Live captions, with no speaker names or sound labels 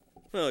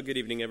Well, good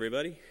evening,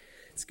 everybody.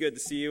 It's good to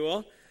see you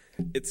all.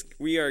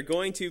 We are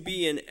going to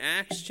be in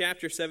Acts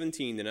chapter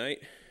 17 tonight.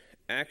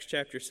 Acts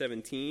chapter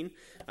 17.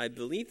 I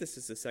believe this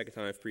is the second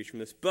time I've preached from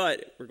this,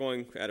 but we're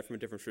going at it from a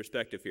different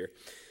perspective here.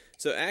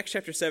 So Acts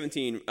chapter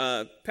 17,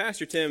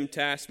 Pastor Tim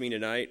tasked me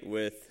tonight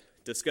with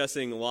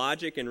discussing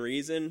logic and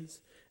reasons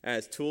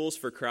as tools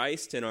for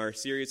Christ in our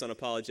series on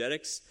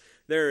apologetics.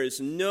 There is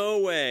no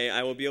way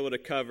I will be able to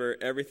cover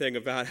everything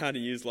about how to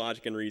use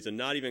logic and reason,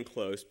 not even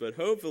close, but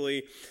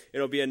hopefully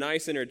it'll be a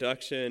nice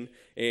introduction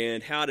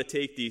and how to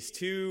take these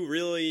two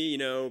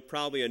really,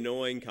 probably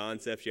annoying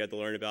concepts you had to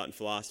learn about in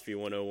Philosophy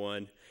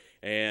 101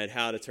 and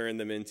how to turn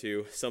them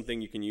into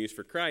something you can use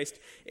for Christ.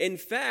 In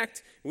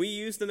fact, we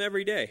use them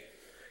every day.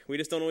 We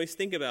just don't always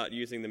think about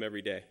using them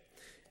every day.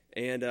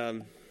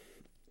 And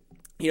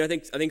I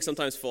think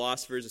sometimes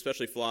philosophers,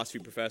 especially philosophy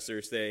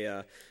professors,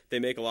 they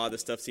make a lot of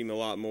this stuff seem a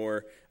lot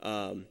more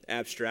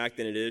abstract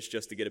than it is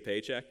just to get a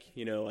paycheck.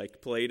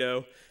 Like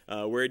Plato.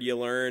 Where do you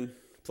learn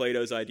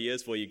Plato's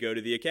ideas? Well, you go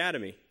to the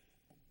academy,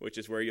 which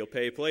is where you'll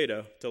pay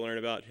Plato to learn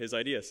about his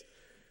ideas.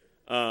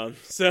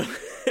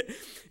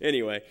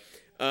 Anyway,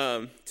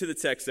 to the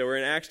text. So we're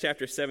in Acts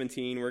chapter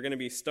 17. We're going to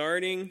be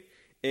starting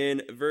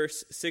in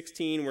verse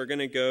 16. We're going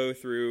to go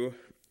through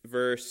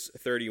verse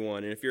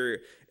 31. And if you're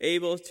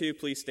able to,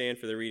 please stand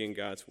for the reading of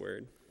God's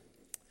word.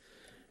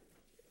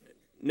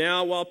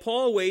 Now, while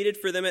Paul waited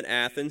for them at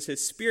Athens,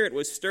 his spirit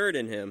was stirred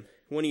in him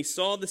when he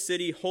saw the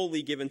city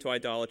wholly given to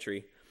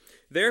idolatry.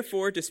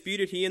 Therefore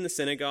disputed he in the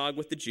synagogue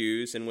with the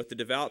Jews and with the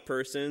devout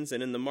persons,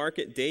 and in the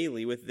market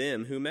daily with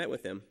them who met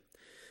with him.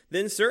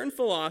 Then certain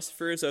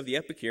philosophers of the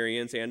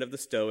Epicureans and of the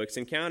Stoics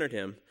encountered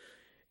him.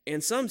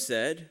 And some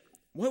said,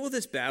 "What will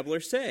this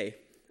babbler say?"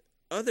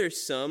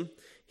 Others, some,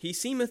 "He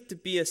seemeth to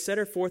be a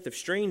setter forth of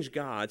strange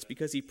gods,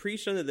 because he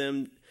preached unto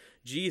them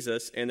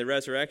Jesus and the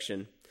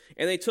resurrection.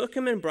 And they took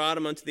him and brought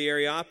him unto the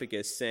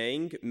Areopagus,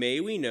 saying, May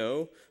we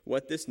know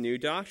what this new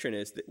doctrine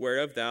is,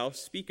 whereof thou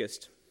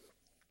speakest?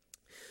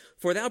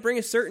 For thou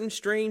bringest certain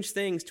strange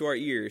things to our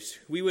ears.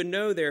 We would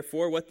know,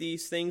 therefore, what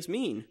these things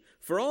mean.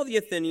 For all the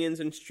Athenians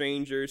and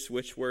strangers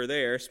which were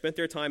there spent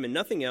their time in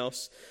nothing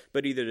else,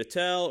 but either to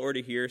tell or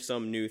to hear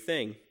some new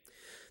thing.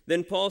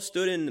 Then Paul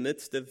stood in the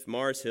midst of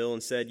Mars Hill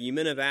and said, Ye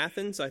men of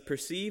Athens, I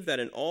perceive that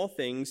in all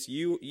things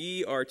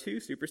ye are too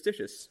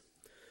superstitious.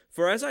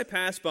 For as I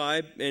passed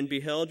by and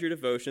beheld your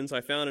devotions, I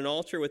found an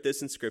altar with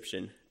this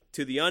inscription,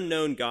 To the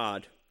unknown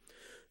God.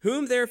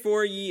 Whom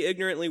therefore ye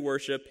ignorantly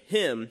worship,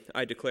 him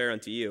I declare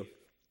unto you.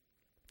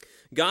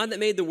 God that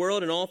made the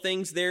world and all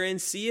things therein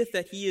seeth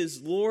that he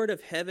is Lord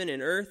of heaven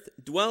and earth,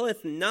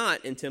 dwelleth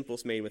not in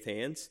temples made with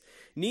hands,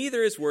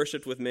 neither is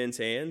worshipped with men's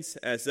hands,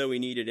 as though he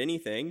needed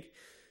anything,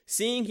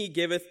 seeing he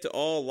giveth to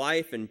all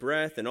life and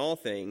breath and all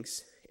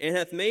things, and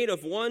hath made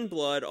of one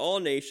blood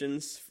all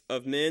nations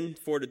of men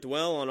for to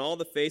dwell on all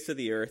the face of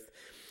the earth,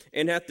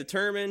 and hath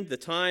determined the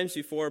times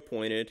before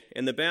appointed,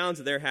 and the bounds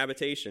of their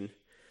habitation,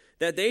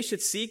 that they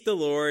should seek the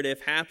Lord,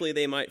 if haply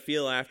they might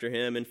feel after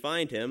him and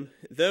find him,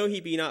 though he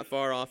be not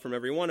far off from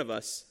every one of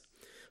us.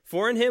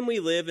 For in him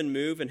we live and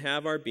move and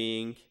have our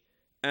being,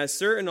 as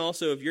certain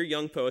also of your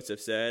young poets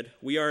have said,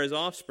 we are his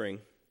offspring.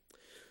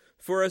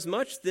 For as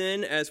much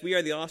then as we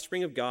are the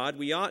offspring of God,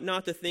 we ought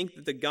not to think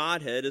that the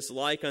Godhead is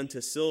like unto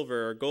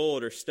silver or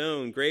gold or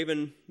stone,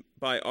 graven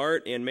by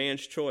art and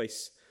man's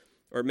choice,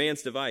 or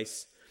man's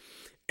device.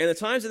 And the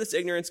times of this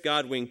ignorance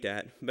God winked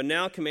at, but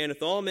now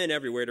commandeth all men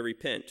everywhere to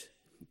repent,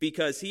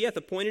 because he hath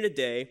appointed a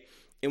day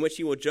in which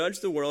he will judge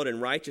the world in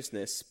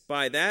righteousness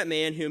by that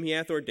man whom he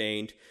hath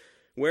ordained,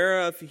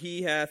 whereof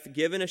he hath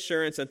given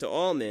assurance unto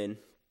all men,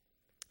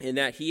 in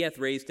that he hath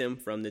raised him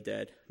from the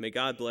dead. May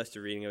God bless the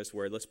reading of his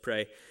word. Let's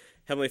pray.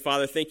 Heavenly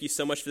Father, thank you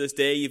so much for this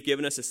day you've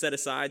given us to set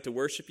aside to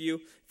worship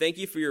you. Thank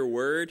you for your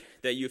word,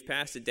 that you've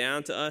passed it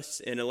down to us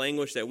in a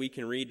language that we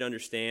can read and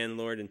understand,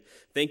 Lord. And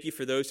thank you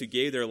for those who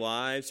gave their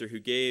lives or who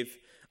gave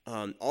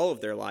all of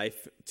their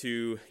life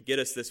to get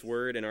us this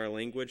word in our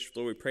language.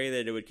 Lord, we pray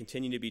that it would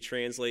continue to be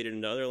translated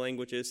into other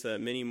languages so that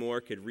many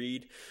more could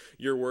read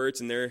your words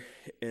in their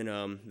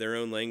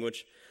own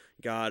language.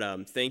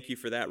 God, thank you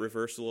for that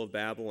reversal of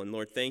Babel. And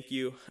Lord, thank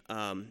you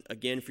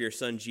again for your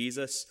son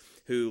Jesus,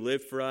 who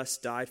lived for us,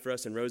 died for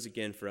us, and rose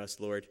again for us,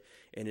 Lord.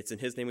 And it's in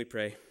his name we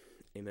pray.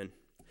 Amen.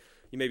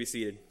 You may be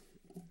seated.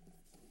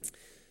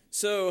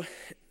 So,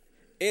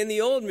 in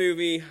the old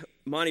movie,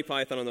 Monty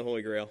Python and the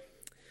Holy Grail,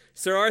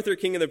 Sir Arthur,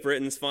 King of the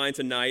Britons, finds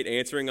a knight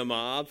answering a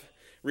mob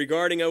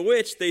regarding a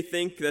witch they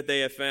think that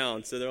they have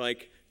found. So they're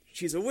like,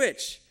 she's a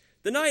witch.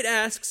 The knight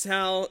asks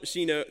how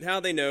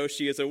they know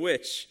she is a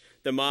witch.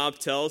 The mob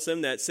tells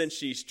him that since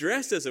she's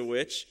dressed as a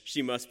witch,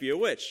 she must be a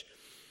witch.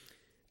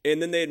 And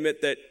then they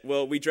admit that,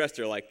 well, we dressed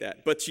her like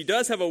that. But she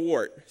does have a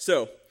wart.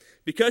 So,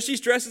 because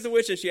she's dressed as a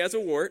witch and she has a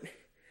wart,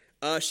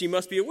 she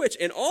must be a witch.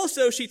 And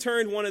also, she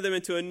turned one of them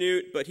into a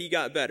newt, but he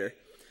got better.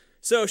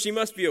 So, she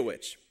must be a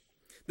witch.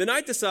 The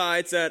knight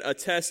decides that a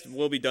test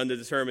will be done to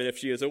determine if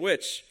she is a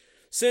witch.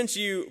 Since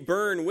you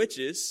burn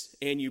witches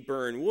and you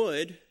burn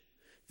wood,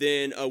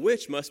 then a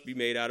witch must be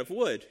made out of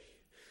wood.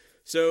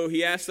 So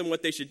he asks them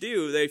what they should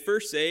do. They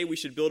first say, we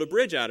should build a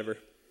bridge out of her.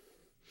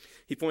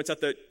 He points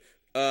out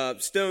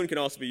that stone can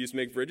also be used to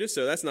make bridges,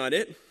 so that's not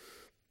it.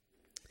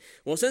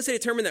 Well, since they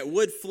determined that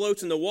wood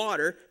floats in the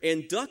water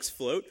and ducks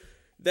float,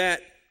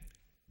 that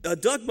a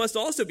duck must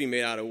also be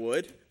made out of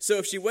wood. So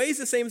if she weighs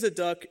the same as a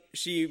duck,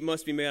 she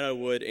must be made out of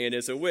wood and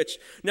is a witch.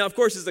 Now, of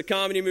course, it's a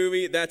comedy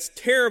movie. That's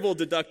terrible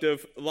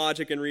deductive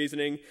logic and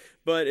reasoning,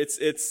 but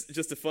it's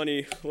just a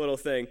funny little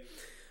thing.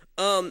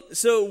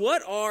 So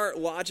what are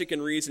logic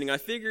and reasoning? I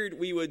figured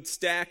we would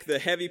stack the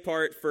heavy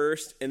part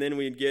first, and then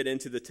we'd get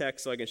into the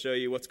text so I can show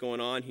you what's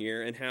going on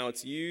here and how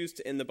it's used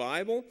in the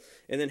Bible,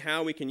 and then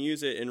how we can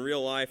use it in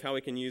real life, how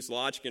we can use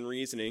logic and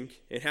reasoning,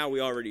 and how we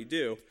already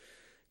do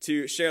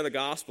to share the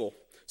gospel.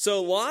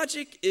 So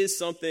logic is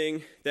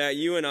something that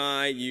you and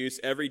I use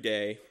every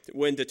day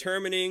when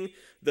determining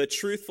the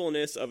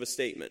truthfulness of a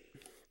statement.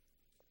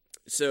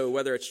 So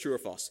whether it's true or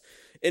false.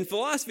 In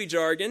philosophy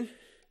jargon,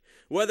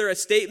 whether a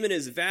statement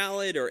is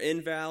valid or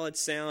invalid,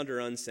 sound or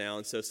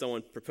unsound, so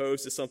someone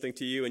proposes something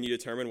to you and you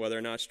determine whether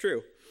or not it's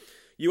true.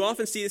 You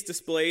often see this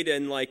displayed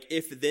in like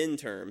if-then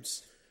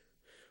terms,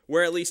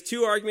 where at least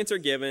two arguments are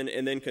given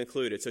and then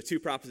concluded. So two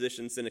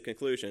propositions and a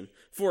conclusion.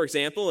 For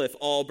example, if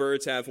all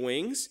birds have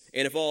wings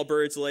and if all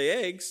birds lay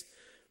eggs,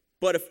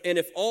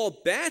 if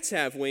all bats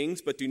have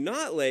wings but do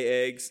not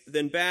lay eggs,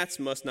 then bats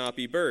must not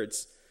be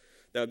birds.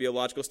 That would be a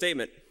logical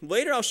statement.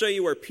 Later I'll show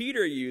you where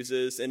Peter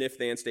uses an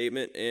if-then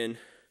statement in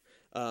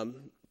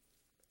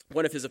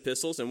one of his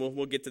epistles, and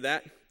we'll get to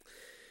that.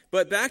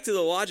 But back to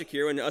the logic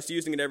here and us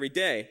using it every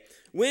day.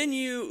 When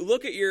you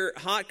look at your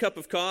hot cup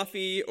of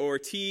coffee or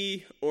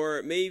tea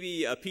or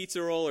maybe a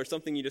pizza roll or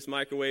something you just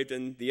microwaved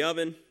in the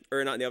oven,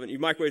 or not in the oven, you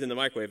microwaved in the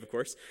microwave, of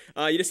course.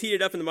 You just heat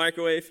it up in the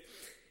microwave,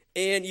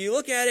 and you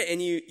look at it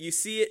and you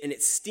see it and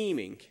it's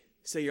steaming.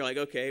 So you're like,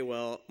 okay,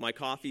 well, my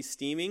coffee's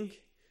steaming,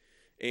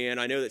 and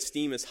I know that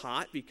steam is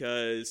hot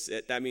because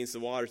that means the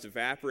water's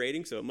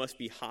evaporating, so it must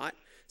be hot.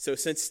 So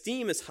since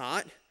steam is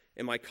hot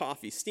and my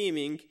coffee's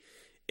steaming,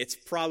 it's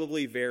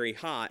probably very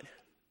hot,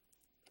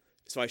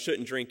 so I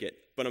shouldn't drink it.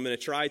 But I'm going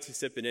to try to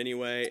sip it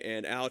anyway,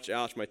 and ouch,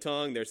 my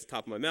tongue, there's the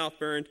top of my mouth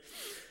burned.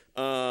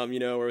 Or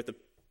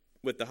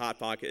with the Hot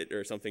Pocket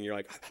or something, you're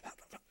like,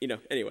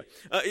 anyway.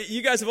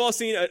 You guys have all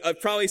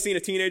probably seen a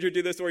teenager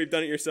do this, or you've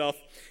done it yourself.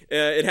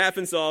 It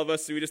happens to all of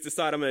us, so we just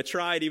decide I'm going to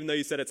try it, even though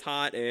you said it's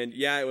hot, and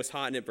yeah, it was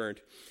hot and it burned.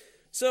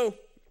 So,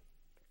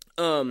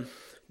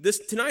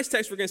 tonight's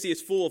text we're going to see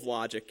is full of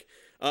logic.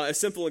 A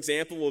simple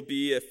example will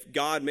be if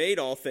God made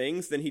all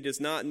things, then he does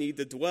not need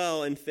to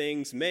dwell in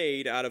things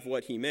made out of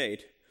what he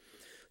made.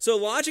 So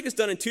logic is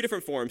done in two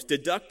different forms,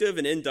 deductive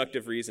and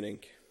inductive reasoning.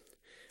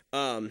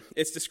 One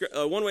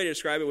way to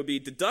describe it would be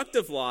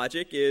deductive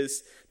logic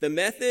is the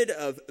method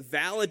of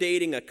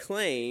validating a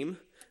claim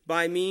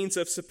by means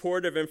of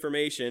supportive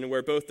information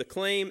where both the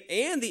claim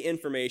and the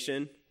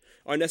information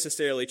are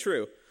necessarily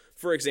true.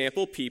 For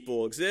example,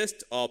 people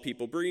exist, all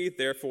people breathe,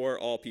 therefore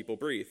all people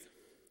breathe.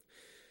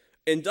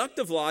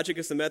 Inductive logic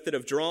is the method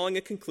of drawing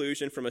a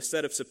conclusion from a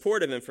set of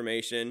supportive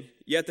information,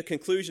 yet the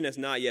conclusion has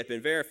not yet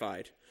been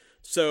verified.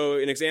 So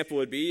an example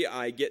would be,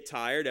 I get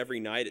tired every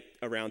night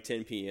around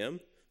 10 p.m.,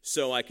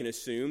 so I can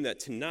assume that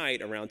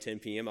tonight around 10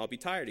 p.m. I'll be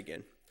tired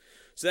again.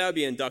 So that would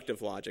be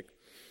inductive logic.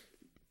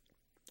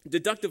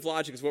 Deductive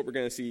logic is what we're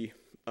going to see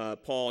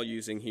Paul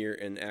using here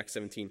in Acts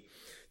 17.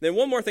 Then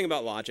one more thing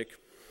about logic,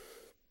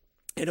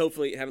 and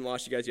hopefully I haven't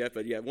lost you guys yet,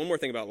 but yeah, one more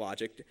thing about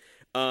logic.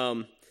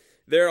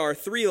 There are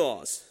three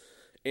laws.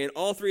 And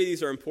all three of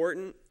these are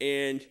important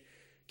and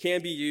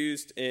can be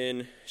used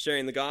in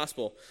sharing the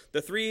gospel.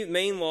 The three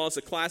main laws,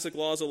 the classic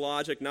laws of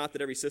logic, not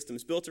that every system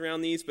is built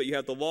around these, but you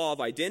have the law of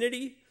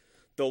identity,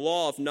 the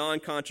law of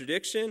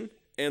non-contradiction,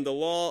 and the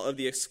law of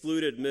the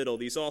excluded middle.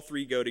 These all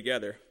three go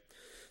together.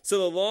 So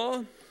the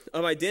law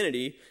of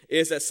identity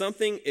is that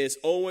something is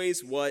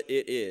always what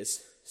it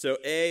is. So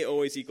A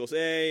always equals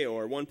A,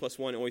 or 1 +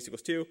 1 always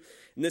equals 2.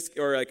 And this,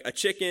 or like a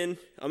chicken,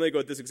 I'm going to go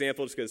with this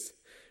example just because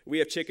we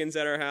have chickens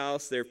at our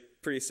house. They're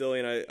pretty silly,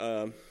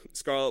 and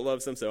Scarlett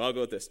loves them, so I'll go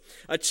with this.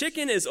 A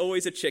chicken is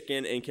always a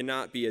chicken and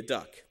cannot be a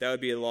duck. That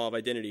would be a law of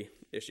identity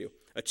issue.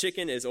 A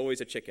chicken is always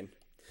a chicken.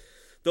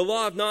 The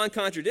law of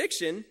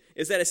non-contradiction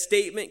is that a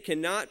statement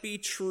cannot be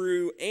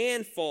true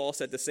and false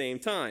at the same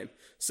time.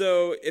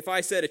 So if I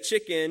said a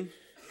chicken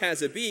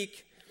has a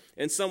beak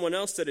and someone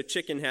else said a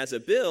chicken has a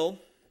bill,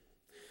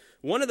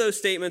 one of those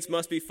statements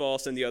must be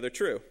false and the other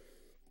true.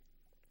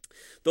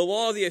 The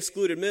law of the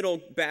excluded middle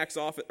piggybacks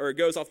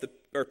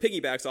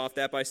off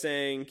that by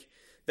saying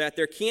that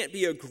there can't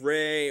be a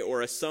gray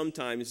or a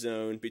sometimes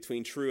zone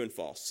between true and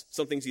false.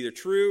 Something's either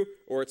true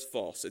or it's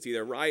false. It's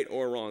either right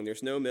or wrong.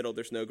 There's no middle.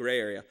 There's no gray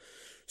area.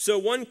 So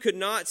one could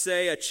not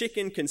say a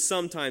chicken can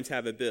sometimes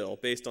have a bill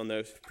based on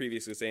those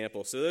previous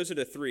examples. So those are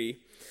the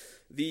three.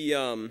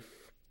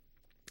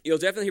 You'll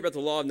definitely hear about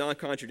the law of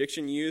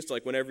non-contradiction used,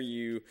 like whenever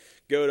you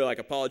go to like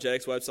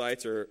apologetics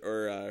websites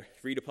or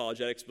read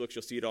apologetics books,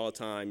 you'll see it all the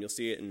time. You'll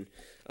see it in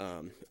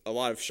a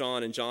lot of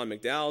Sean and John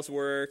McDowell's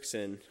works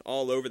and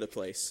all over the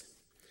place.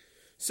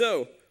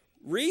 So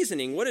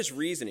Reasoning, what is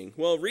reasoning?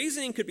 Well,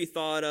 reasoning could be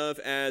thought of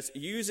as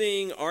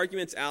using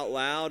arguments out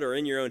loud or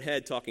in your own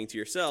head talking to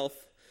yourself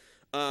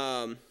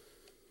to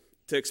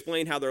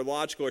explain how they're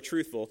logical or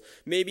truthful.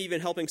 Maybe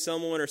even helping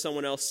someone or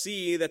someone else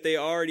see that they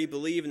already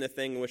believe in the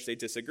thing in which they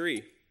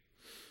disagree.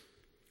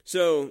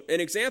 So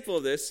an example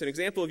of this, an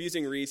example of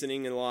using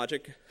reasoning and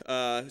logic,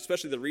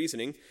 especially the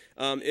reasoning,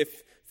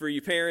 if for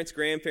you parents,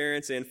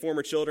 grandparents, and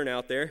former children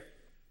out there,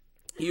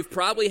 you've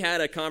probably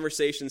had a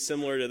conversation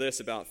similar to this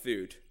about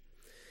food.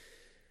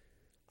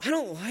 I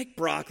don't like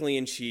broccoli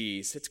and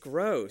cheese. It's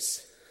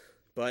gross.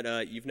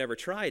 But you've never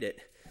tried it.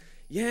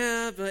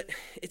 Yeah, but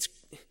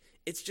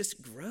it's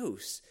just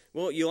gross.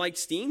 Well, you like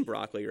steamed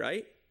broccoli,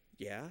 right?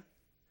 Yeah.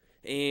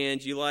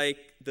 And you like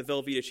the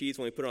Velveeta cheese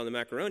when we put it on the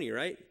macaroni,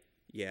 right?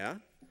 Yeah.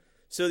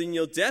 So then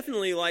you'll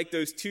definitely like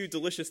those two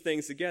delicious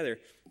things together.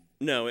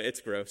 No, it's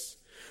gross.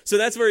 So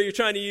that's where you're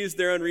trying to use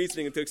their own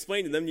reasoning to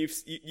explain to them,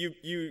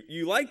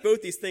 you like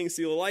both these things,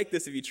 so you'll like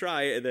this if you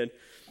try it, and then,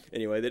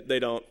 anyway, they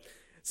don't.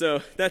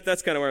 So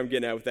that's kind of where I'm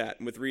getting at with that,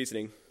 with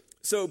reasoning.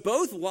 So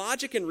both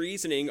logic and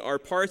reasoning are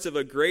parts of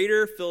a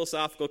greater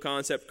philosophical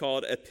concept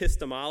called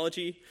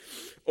epistemology,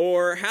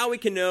 or how we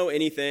can know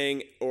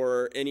anything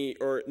or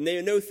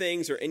know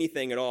things or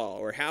anything at all,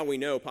 or how we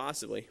know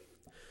possibly.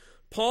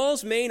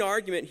 Paul's main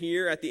argument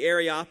here at the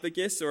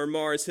Areopagus or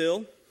Mars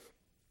Hill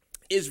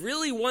is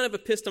really one of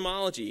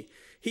epistemology.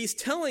 He's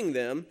telling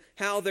them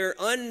how their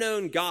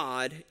unknown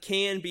God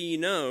can be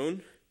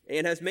known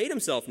and has made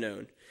himself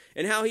known,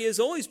 and how he has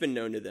always been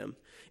known to them,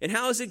 and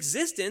how his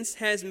existence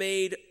has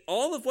made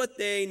all of what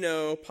they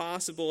know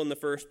possible in the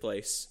first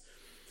place.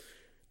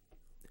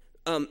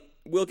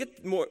 We'll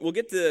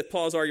get to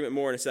Paul's argument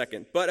more in a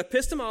second, but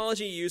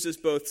epistemology uses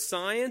both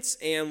science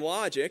and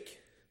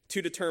logic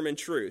to determine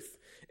truth.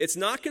 It's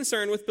not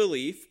concerned with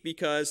belief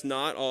because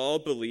not all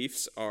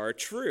beliefs are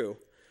true,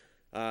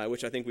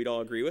 which I think we'd all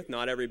agree with.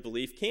 Not every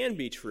belief can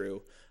be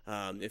true.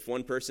 If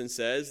one person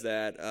says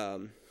that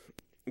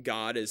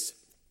God is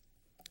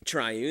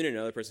triune and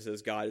another person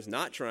says God is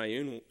not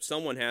triune,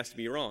 someone has to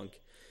be wrong.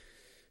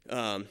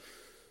 The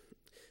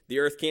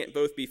earth can't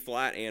both be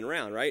flat and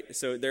round, right?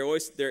 So they're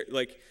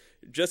like,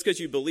 just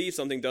because you believe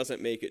something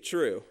doesn't make it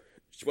true.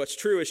 What's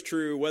true is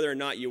true whether or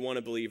not you want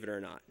to believe it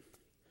or not.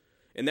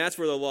 And that's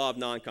where the law of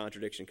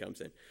non-contradiction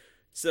comes in.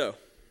 So,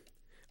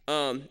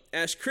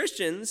 as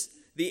Christians,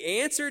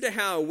 the answer to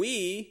how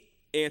we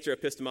answer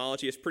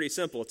epistemology is pretty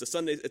simple.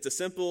 It's a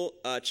simple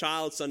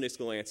child Sunday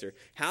school answer.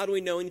 How do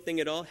we know anything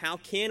at all? How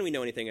can we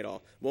know anything at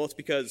all? Well, it's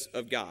because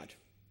of God.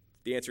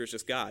 The answer is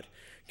just God.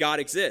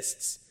 God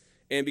exists.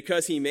 And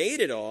because he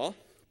made it all,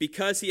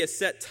 because he has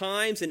set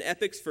times and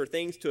epochs for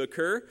things to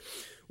occur,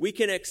 we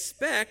can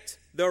expect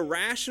the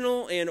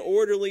rational and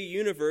orderly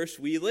universe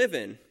we live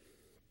in.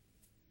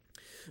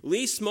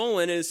 Lee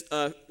Smolin is,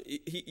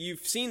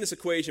 you've seen this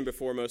equation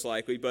before most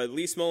likely, but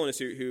Lee Smolin is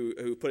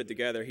who put it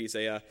together. He's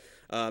a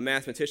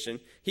mathematician.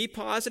 He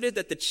posited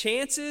that the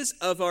chances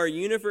of our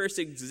universe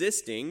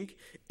existing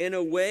in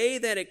a way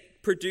that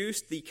it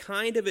produced the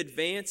kind of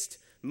advanced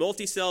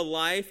multi-cell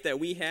life that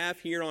we have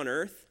here on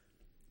Earth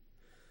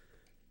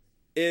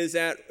is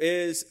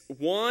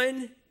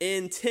 1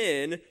 in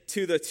 10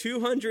 to the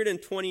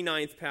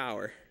 229th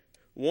power.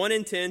 1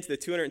 in 10 to the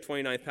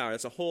 229th power.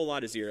 That's a whole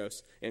lot of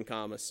zeros and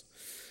commas.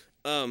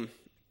 And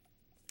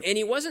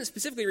he wasn't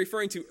specifically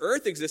referring to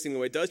Earth existing the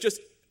way it does,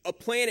 just a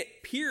planet,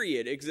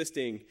 period,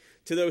 existing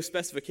to those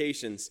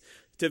specifications,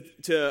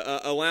 to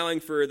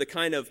allowing for the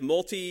kind of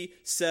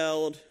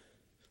multi-celled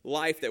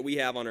life that we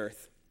have on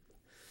Earth.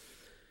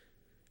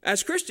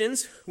 As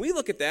Christians, we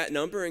look at that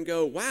number and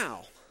go,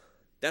 wow,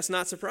 that's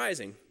not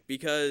surprising,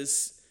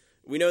 because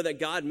we know that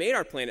God made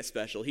our planet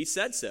special. He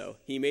said so.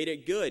 He made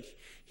it good.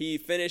 He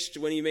finished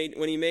when he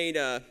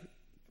made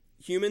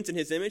humans in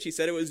his image. He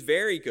said it was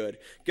very good.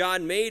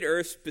 God made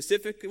Earth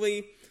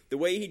specifically the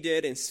way he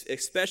did, and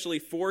especially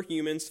for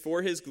humans,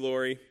 for his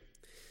glory.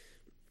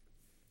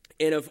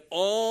 And of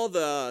all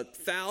the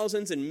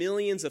thousands and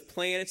millions of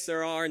planets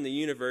there are in the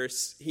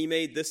universe, he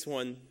made this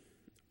one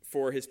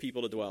for his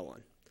people to dwell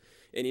on.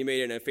 And he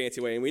made it in a fancy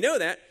way. And we know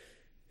that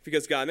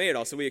because God made it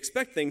all. So we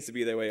expect things to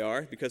be the way they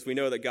are because we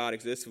know that God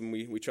exists when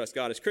we trust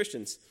God as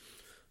Christians.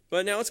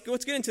 But now let's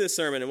get into the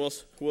sermon, and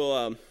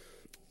we'll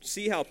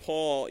see how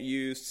Paul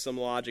used some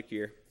logic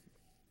here.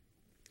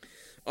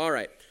 All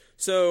right.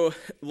 So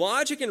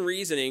logic and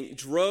reasoning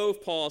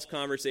drove Paul's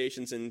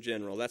conversations in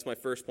general. That's my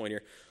first point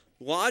here.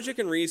 Logic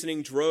and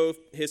reasoning drove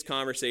his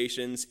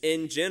conversations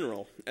in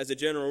general, as a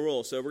general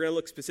rule. So we're going to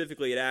look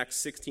specifically at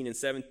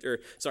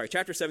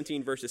chapter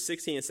 17, verses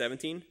 16 and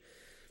 17.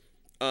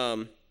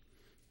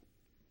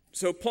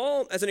 So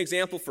Paul, as an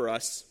example for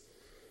us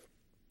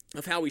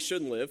of how we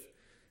should live,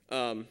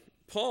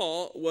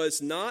 Paul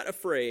was not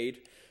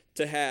afraid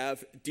to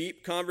have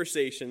deep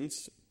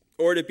conversations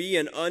or to be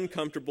in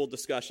uncomfortable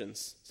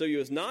discussions. So he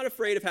was not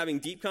afraid of having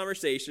deep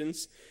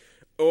conversations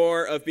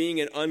or of being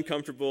in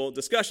uncomfortable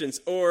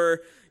discussions, or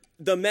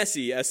the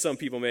messy, as some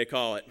people may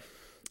call it.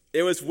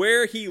 It was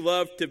where he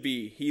loved to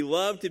be. He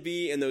loved to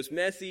be in those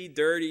messy,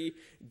 dirty,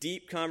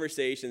 deep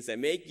conversations that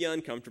make you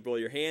uncomfortable.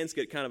 Your hands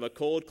get kind of a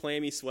cold,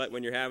 clammy sweat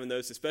when you're having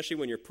those, especially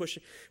when you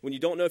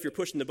don't know if you're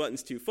pushing the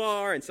buttons too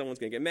far and someone's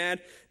going to get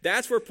mad.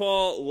 That's where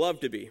Paul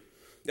loved to be.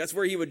 That's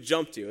where he would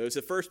jump to. It was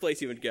the first place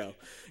he would go.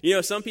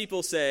 Some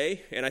people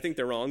say, and I think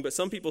they're wrong, but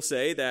some people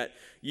say that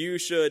you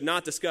should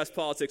not discuss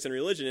politics and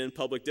religion in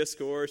public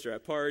discourse or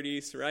at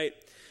parties, right?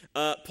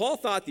 Paul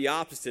thought the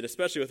opposite,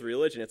 especially with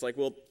religion. It's like,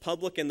 well,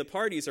 public and the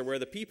parties are where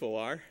the people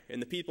are, and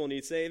the people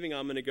need saving.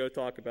 I'm going to go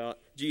talk about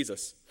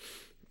Jesus.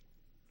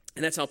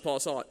 And that's how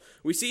Paul saw it.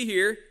 We see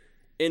here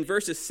in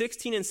verses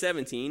 16 and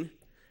 17,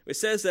 it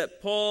says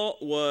that Paul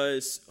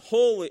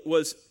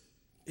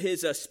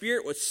his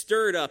spirit was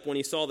stirred up when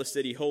he saw the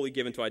city wholly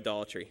given to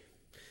idolatry.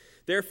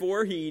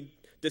 Therefore, he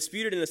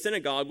disputed in the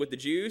synagogue with the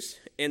Jews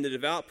and the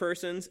devout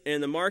persons, and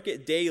in the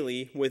market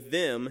daily with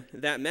them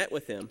that met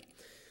with him.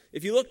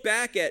 If you look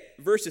back at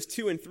verses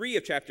 2 and 3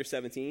 of chapter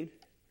 17,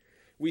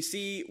 we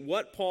see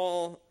what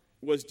Paul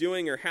was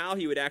doing or how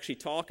he would actually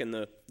talk in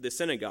the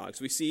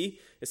synagogues. We see,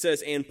 it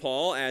says, and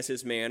Paul, as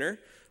his manner,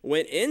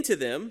 went into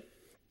them,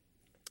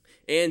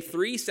 and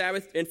for 3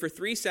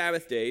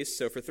 Sabbath days,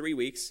 so for 3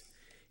 weeks,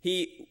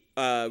 he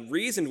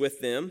reasoned with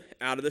them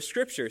out of the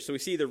Scriptures. So we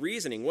see the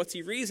reasoning. What's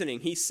he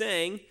reasoning? He's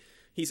saying,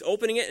 he's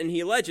opening it, and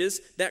he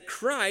alleges that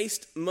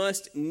Christ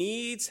must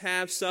needs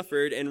have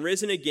suffered and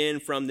risen again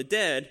from the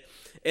dead,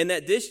 and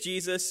that this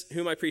Jesus,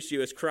 whom I preach to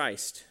you, is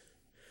Christ.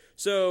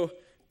 So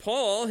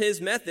Paul,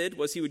 his method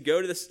was he would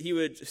go to this.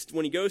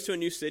 When he goes to a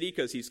new city,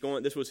 because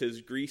this was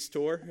his Greece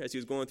tour as he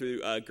was going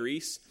through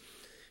Greece.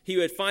 He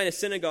would find a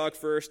synagogue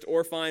first,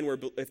 or find where,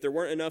 if there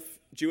weren't enough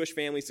Jewish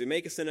families to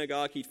make a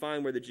synagogue, he'd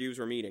find where the Jews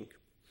were meeting.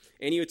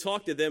 And he would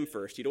talk to them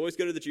first. He'd always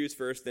go to the Jews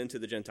first, then to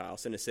the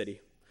Gentiles in a city.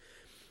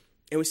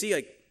 And we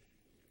see,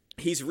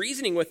 he's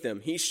reasoning with them.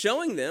 He's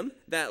showing them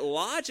that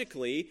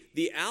logically,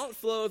 the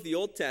outflow of the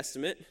Old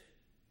Testament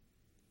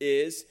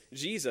is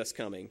Jesus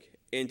coming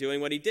and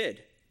doing what he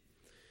did,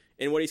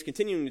 and what he's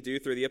continuing to do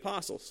through the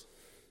apostles.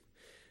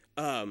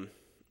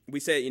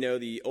 We say,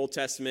 the Old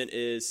Testament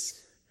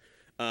is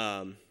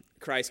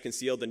Christ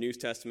concealed, the New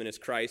Testament is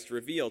Christ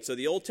revealed. So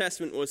the Old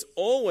Testament was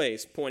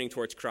always pointing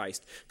towards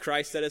Christ.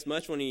 Christ said as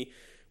much when he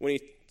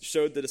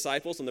showed the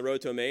disciples on the road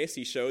to Emmaus.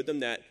 He showed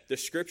them that the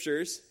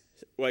Scriptures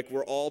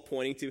were all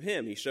pointing to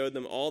him. He showed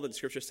them all that the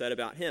Scripture said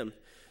about him.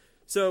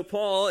 So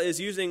Paul he's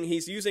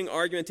using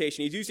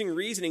argumentation, he's using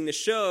reasoning to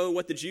show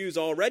what the Jews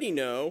already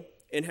know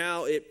and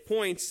how it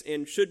points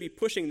and should be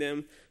pushing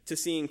them to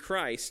seeing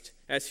Christ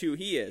as who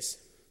he is.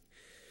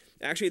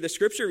 Actually, the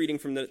scripture reading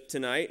from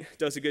tonight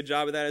does a good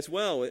job of that as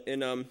well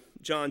in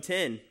John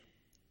 10.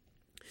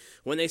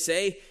 When they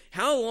say,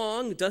 how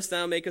long dost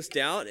thou make us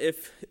doubt?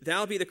 If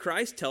thou be the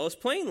Christ, tell us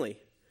plainly.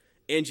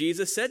 And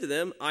Jesus said to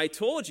them, I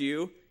told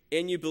you,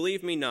 and you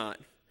believe me not.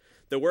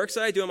 The works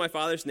that I do in my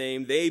Father's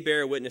name, they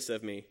bear witness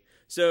of me.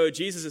 So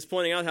Jesus is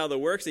pointing out how the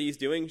works that he's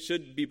doing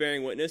should be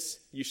bearing witness.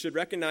 You should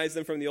recognize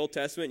them from the Old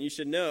Testament. You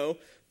should know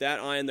that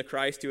I am the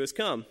Christ who has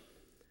come.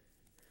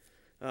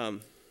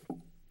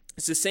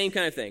 It's the same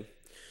kind of thing.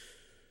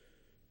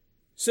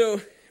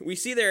 So we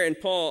see there in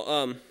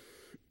Paul,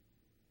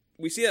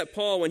 we see that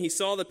Paul, when he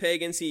saw the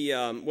pagans,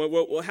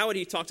 how would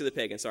he talk to the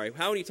pagans?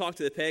 How would he talk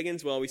to the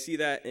pagans? Well, we see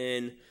that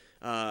in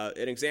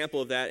an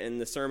example of that in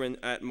the sermon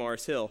at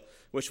Mars Hill,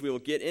 which we will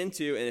get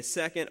into in a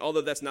second,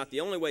 although that's not the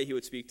only way he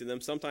would speak to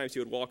them. Sometimes he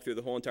would walk through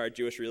the whole entire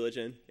Jewish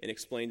religion and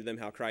explain to them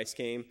how Christ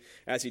came,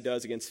 as he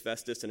does against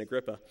Festus and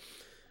Agrippa.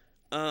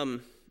 But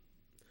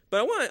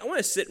I want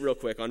to sit real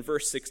quick on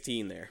verse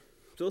 16 there.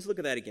 So let's look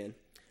at that again.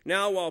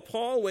 Now, while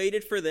Paul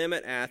waited for them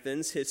at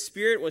Athens, his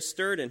spirit was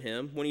stirred in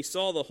him when he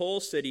saw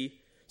the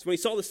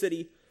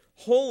city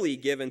wholly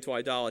given to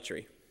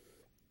idolatry.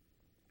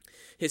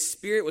 His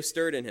spirit was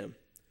stirred in him.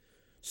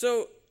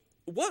 So,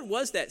 what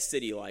was that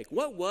city like?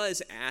 What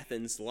was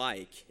Athens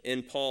like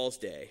in Paul's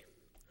day?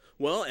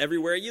 Well,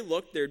 everywhere you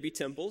looked, there'd be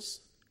temples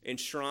and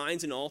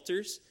shrines and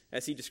altars,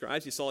 as he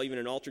describes. You saw even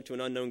an altar to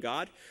an unknown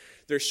god.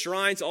 There's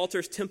shrines,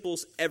 altars,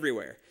 temples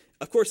everywhere.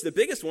 Of course, the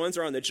biggest ones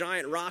are on the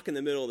giant rock in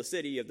the middle of the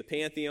city. You have the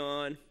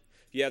Pantheon.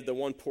 You have the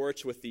one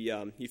porch with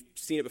the, you've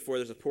seen it before,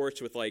 there's a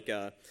porch with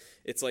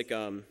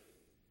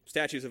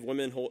statues of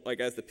women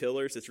as the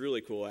pillars. It's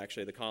really cool,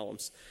 actually, the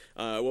columns.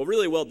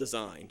 Really well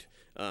designed,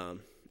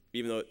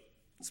 even though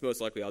it's most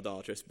likely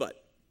idolatrous,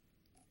 but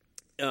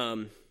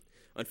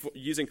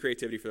using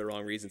creativity for the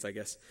wrong reasons, I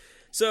guess.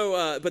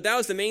 So, but that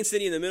was the main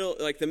city in the middle.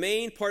 The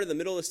main part of the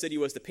middle of the city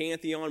was the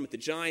Pantheon with the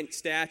giant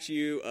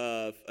statue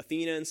of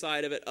Athena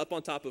inside of it, up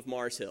on top of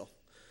Mars Hill.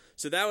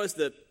 So that was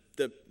the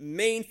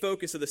main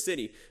focus of the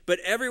city. But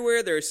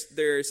everywhere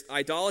there's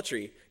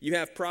idolatry. You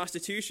have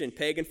prostitution,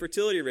 pagan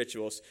fertility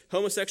rituals,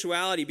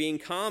 homosexuality being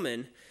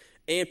common,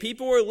 and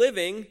people were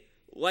living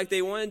like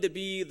they wanted to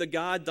be the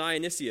god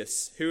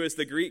Dionysius, who is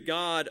the Greek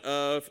god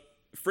of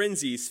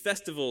frenzies,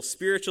 festivals,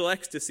 spiritual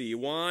ecstasy,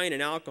 wine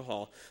and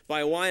alcohol.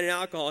 By wine and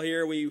alcohol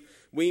here, we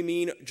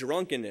mean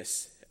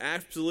drunkenness,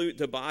 absolute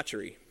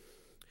debauchery.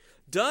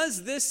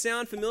 Does this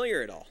sound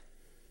familiar at all?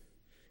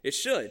 It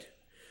should.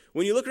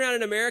 When you look around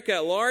in America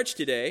at large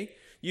today,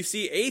 you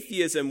see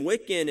atheism,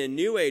 Wiccan, and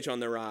New Age on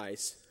the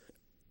rise.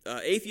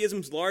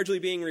 Atheism's largely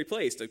being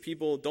replaced. Like,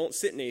 people don't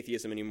sit in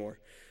atheism anymore.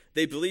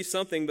 They believe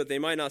something, but they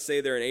might not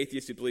say they're an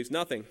atheist who believes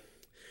nothing.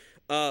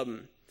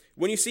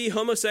 When you see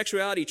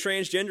homosexuality,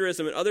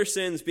 transgenderism, and other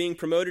sins being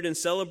promoted and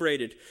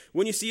celebrated,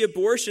 when you see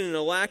abortion and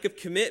a lack of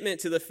commitment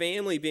to the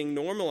family being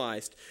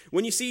normalized,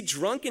 when you see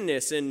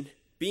drunkenness and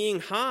being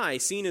high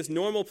seen as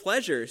normal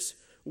pleasures,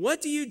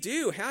 what do you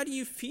do? How do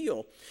you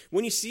feel?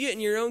 When you see it in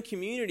your own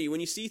community, when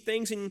you see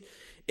things in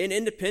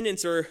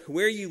Independence or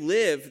where you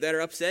live that are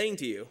upsetting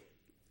to you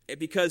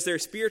because they're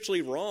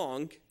spiritually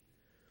wrong,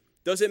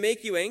 does it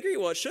make you angry?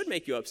 Well, it should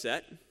make you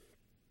upset.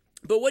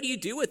 But what do you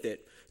do with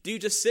it? Do you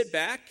just sit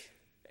back?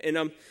 And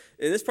in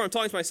this part I'm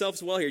talking to myself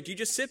as well here. Do you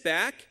just sit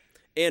back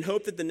and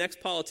hope that the next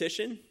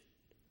politician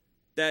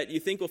that you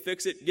think will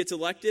fix it gets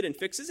elected and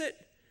fixes it?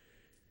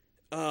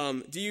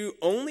 Do you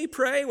only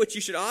pray, which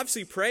you should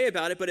obviously pray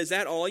about it, but is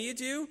that all you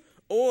do?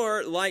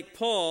 Or, like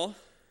Paul,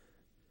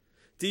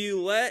 do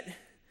you let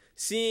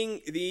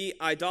seeing the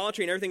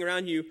idolatry and everything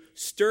around you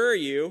stir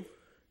you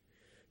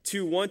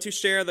to want to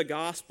share the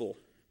gospel?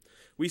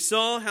 We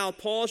saw how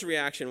Paul's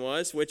reaction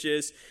was, which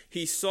is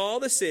he saw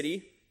the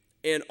city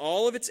and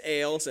all of its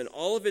ails and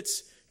all of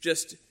its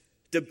just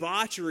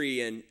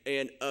debauchery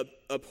and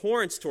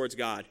abhorrence towards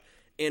God.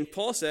 And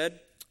Paul said,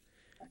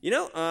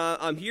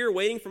 I'm here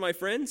waiting for my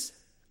friends.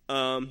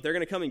 They're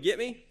going to come and get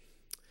me.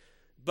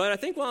 But I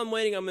think while I'm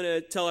waiting, I'm going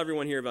to tell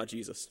everyone here about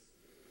Jesus.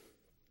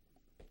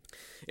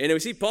 And we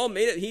see Paul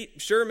made it. He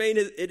sure made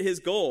it his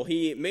goal.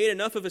 He made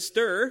enough of a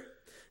stir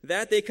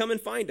that they come and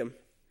find him.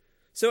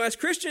 So as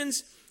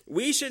Christians,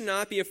 we should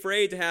not be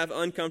afraid to have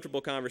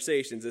uncomfortable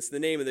conversations. It's the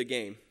name of the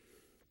game.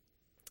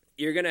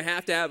 You're going to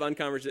have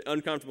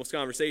uncomfortable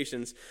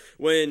conversations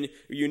when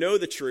you know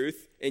the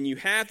truth and you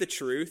have the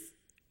truth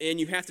and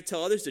you have to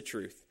tell others the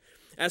truth.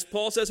 As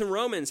Paul says in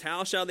Romans,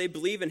 how shall they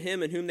believe in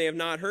him in whom they have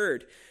not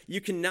heard?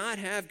 You cannot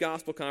have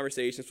gospel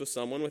conversations with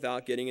someone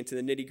without getting into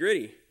the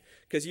nitty-gritty,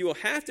 because you will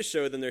have to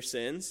show them their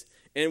sins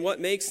and what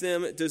makes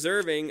them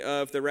deserving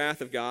of the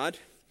wrath of God,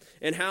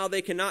 and how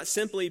they cannot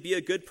simply be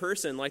a good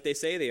person like they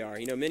say they are.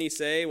 Many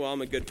say, well,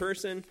 I'm a good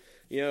person.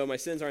 My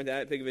sins aren't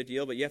that big of a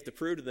deal, but you have to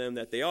prove to them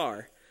that they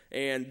are.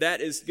 And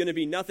that is going to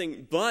be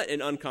nothing but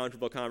an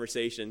uncomfortable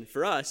conversation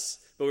for us,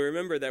 but we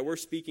remember that we're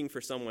speaking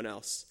for someone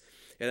else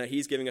and that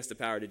he's giving us the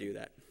power to do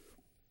that.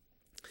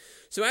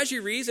 So as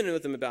you reason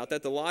with them about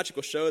that, the logic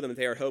will show them that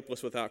they are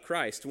hopeless without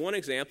Christ. One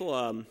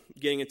example,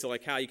 getting into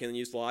how you can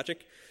use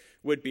logic,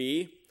 would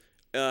be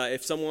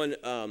if someone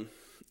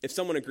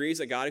agrees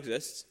that God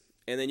exists,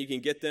 and then you can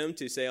get them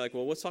to say,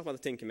 well, let's talk about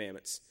the Ten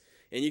Commandments.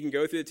 And you can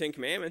go through the Ten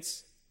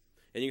Commandments,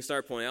 and you can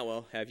start pointing out,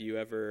 well, have you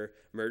ever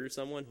murdered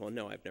someone? Well,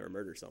 no, I've never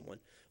murdered someone.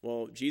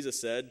 Well,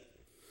 Jesus said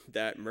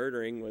that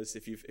murdering was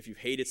if you've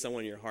hated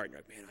someone in your heart, and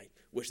you're like, man, I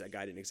wish that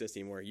guy didn't exist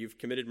anymore. You've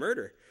committed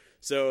murder.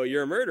 So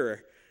you're a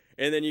murderer.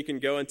 And then you can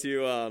go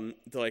into,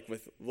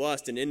 with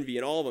lust and envy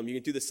and all of them, you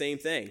can do the same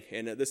thing.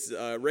 And this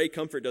Ray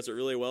Comfort does it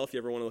really well if you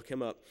ever want to look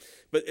him up.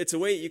 But it's a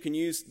way you can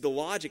use the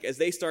logic as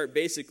they start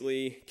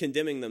basically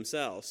condemning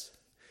themselves.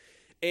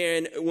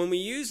 And when we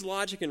use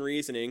logic and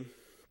reasoning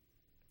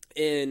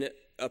in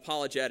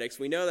apologetics,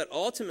 we know that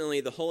ultimately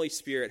the Holy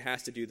Spirit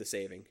has to do the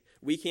saving.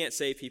 We can't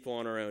save people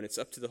on our own. It's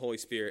up to the Holy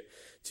Spirit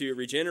to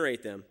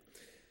regenerate them.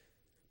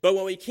 But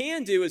what we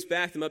can do is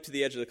back them up to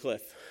the edge of the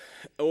cliff.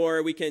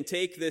 Or we can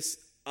take this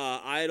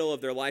idol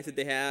of their life that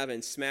they have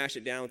and smash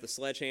it down with a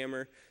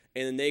sledgehammer,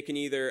 and then they can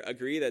either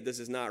agree that this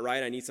is not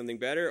right, I need something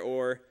better,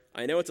 or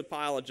I know it's a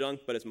pile of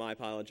junk, but it's my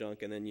pile of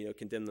junk, and then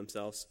condemn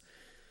themselves.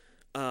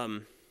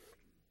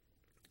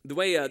 The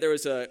way there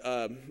was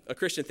a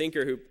Christian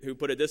thinker who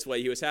put it this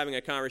way. He was having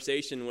a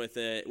conversation with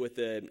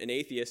an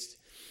atheist,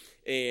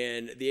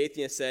 and the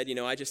atheist said,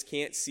 I just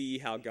can't see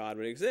how God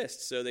would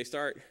exist. So they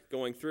start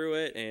going through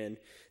it, and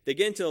they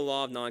get into the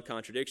law of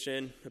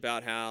non-contradiction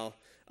about how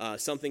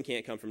something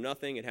can't come from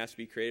nothing; it has to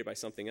be created by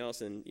something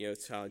else, and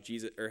it's how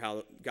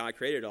how God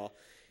created it all.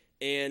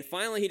 And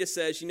finally, he just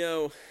says,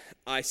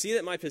 I see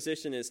that my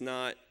position is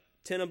not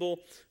tenable,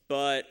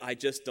 but I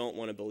just don't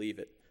want to believe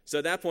it. So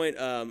at that point,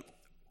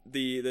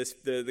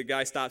 the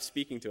guy stops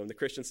speaking to him. The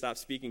Christian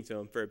stops speaking to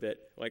him for a bit,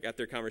 at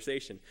their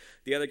conversation.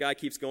 The other guy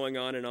keeps going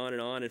on and on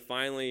and on, and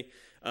finally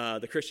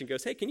the Christian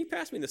goes, hey, can you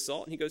pass me the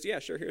salt? And he goes, yeah,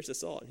 sure, here's the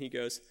salt. And he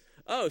goes,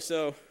 oh,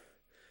 so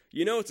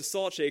it's a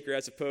salt shaker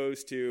as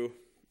opposed to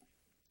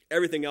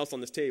everything else on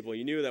this table.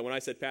 You knew that when I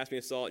said pass me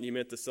the salt, you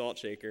meant the salt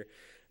shaker.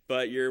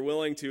 But you're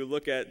willing to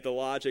look at the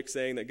logic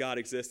saying that God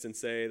exists and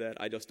say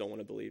that I just don't want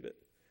to believe it.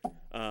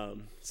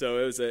 So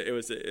it was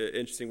an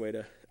interesting way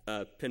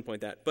to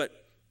pinpoint that.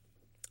 But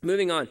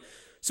moving on.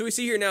 So we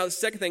see here now the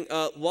second thing,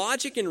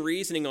 logic and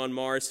reasoning on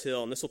Mars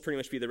Hill, and this will pretty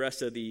much be the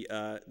rest of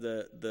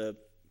the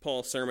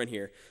Paul sermon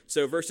here.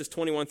 So verses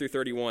 21 through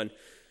 31.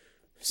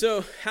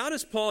 So how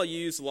does Paul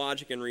use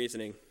logic and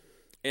reasoning,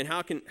 and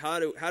how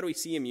do we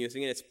see him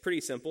using it? It's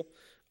pretty simple.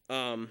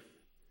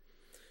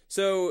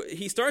 So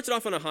he starts it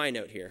off on a high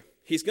note here.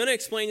 He's going to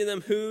explain to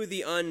them who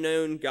the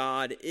unknown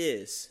God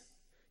is.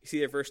 You see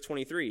there, verse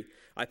 23.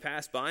 I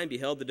passed by and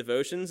beheld the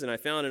devotions, and I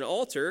found an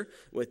altar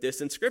with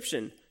this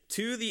inscription,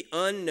 to the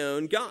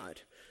unknown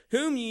God,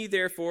 whom ye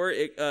therefore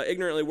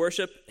ignorantly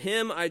worship,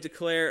 him I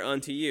declare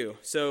unto you.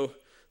 So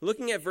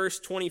looking at verse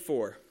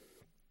 24,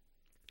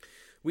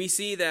 we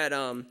see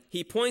that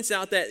he points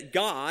out that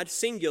God,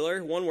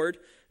 singular, one word,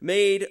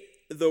 made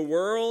the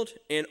world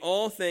and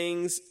all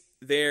things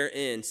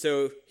therein.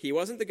 So he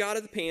wasn't the God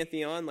of the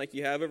pantheon like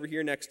you have over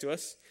here next to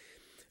us,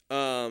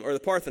 or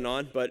the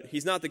Parthenon, but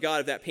he's not the God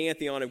of that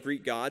pantheon of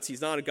Greek gods.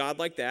 He's not a God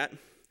like that.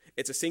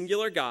 It's a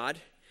singular God,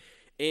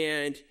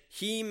 and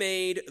he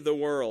made the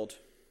world.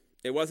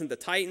 It wasn't the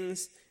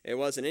Titans. It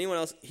wasn't anyone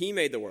else. He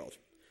made the world.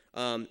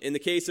 In the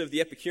case of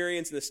the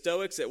Epicureans and the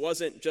Stoics, it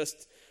wasn't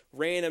just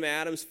random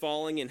atoms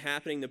falling and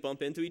happening to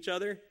bump into each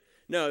other.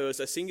 No, it was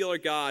a singular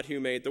God who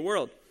made the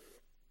world.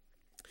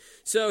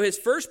 So his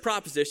first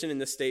proposition in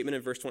this statement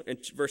in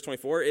verse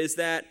 24 is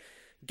that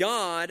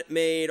God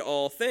made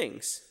all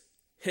things.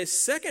 His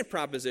second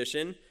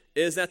proposition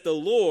is that the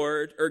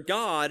Lord, or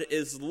God,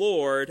 is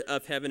Lord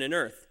of heaven and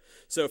earth.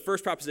 So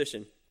first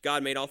proposition,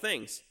 God made all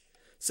things.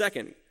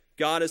 Second,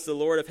 God is the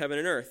Lord of heaven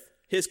and earth.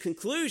 His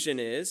conclusion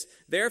is,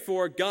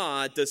 therefore,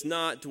 God does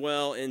not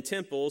dwell in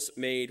temples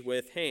made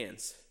with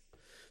hands.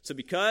 So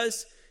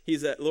because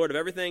he's the Lord of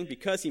everything,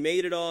 because he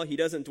made it all, he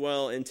doesn't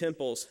dwell in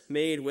temples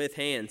made with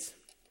hands.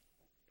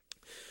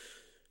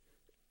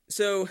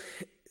 So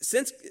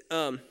since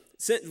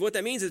what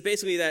that means is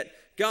basically that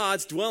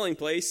God's dwelling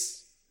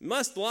place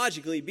must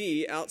logically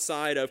be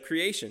outside of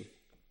creation,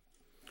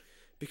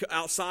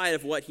 outside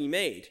of what he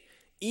made.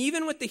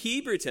 Even with the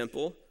Hebrew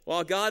temple,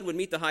 while God would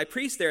meet the high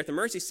priest there at the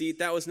mercy seat,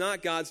 that was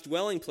not God's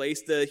dwelling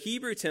place. The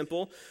Hebrew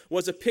temple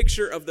was a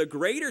picture of the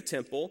greater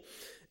temple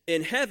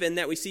in heaven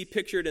that we see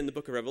pictured in the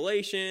book of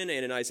Revelation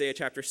and in Isaiah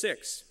chapter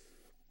 6.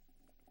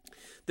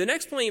 The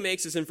next point he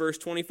makes is in verse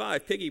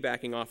 25,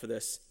 piggybacking off of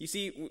this. You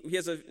see, he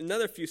has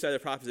another few set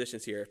of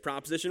propositions here.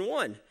 Proposition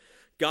 1,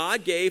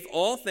 God gave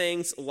all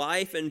things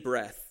life and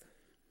breath.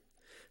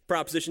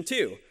 Proposition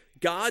 2,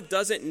 God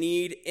doesn't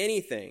need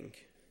anything.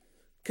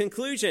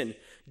 Conclusion,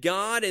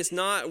 God is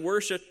not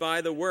worshipped by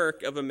the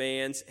work of a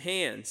man's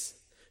hands.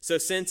 So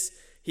since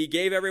he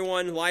gave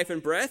everyone life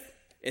and breath,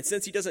 and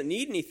since he doesn't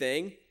need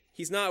anything,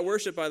 he's not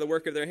worshipped by the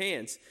work of their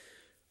hands.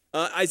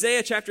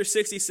 Isaiah chapter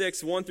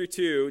 66, 1 through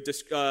 2,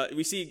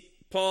 we see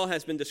Paul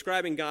has been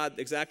describing God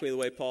exactly the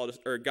way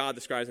God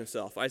describes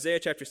himself. Isaiah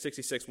chapter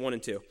 66, 1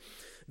 and 2.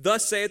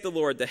 Thus saith the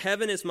Lord, the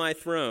heaven is my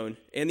throne,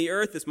 and the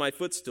earth is my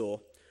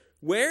footstool.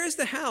 Where is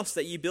the house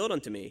that ye built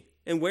unto me?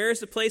 And where is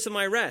the place of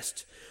my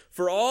rest?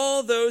 For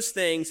all those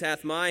things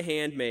hath my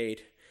hand made,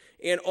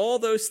 and all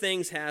those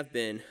things have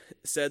been,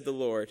 said the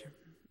Lord.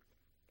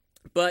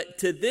 But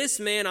to this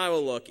man I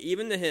will look,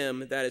 even to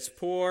him that is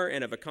poor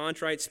and of a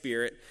contrite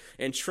spirit,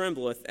 and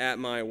trembleth at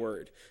my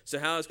word. So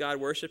how is God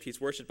worshipped?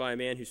 He's worshipped by a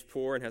man who's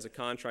poor and has a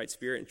contrite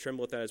spirit and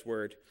trembleth at his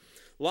word.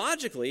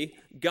 Logically,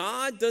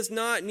 God does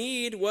not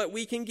need what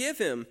we can give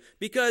him,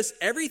 because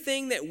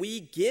everything that we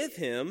give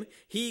him,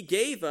 he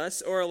gave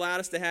us or allowed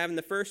us to have in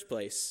the first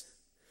place.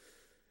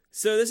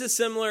 So this is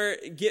similar,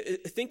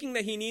 thinking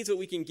that he needs what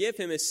we can give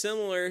him is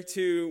similar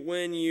to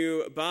when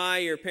you buy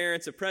your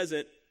parents a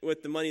present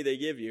with the money they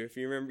give you. If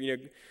you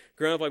remember,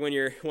 growing up, like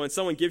when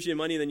someone gives you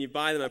money, then you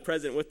buy them a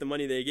present with the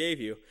money they gave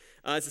you.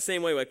 It's the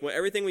same way. Like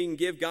everything we can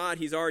give God,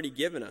 he's already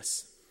given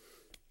us.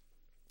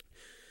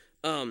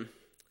 You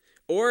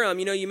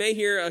may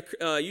hear,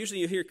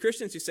 usually you hear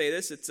Christians who say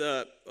this. It's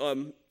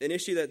an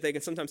issue that they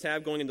can sometimes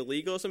have going into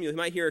legalism. You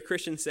might hear a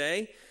Christian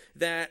say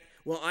that,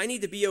 well, I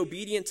need to be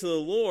obedient to the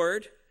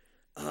Lord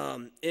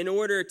in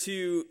order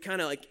to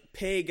kind of like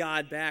pay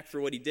God back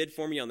for what he did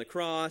for me on the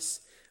cross,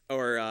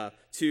 or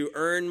to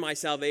earn my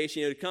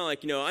salvation. Kind of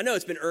like, I know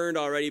it's been earned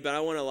already, but I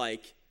want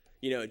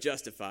to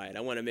justify it. I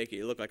want to make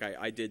it look like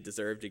I did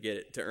deserve to get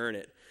it, to earn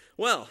it.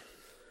 Well,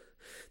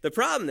 the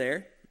problem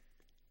there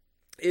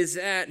is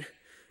that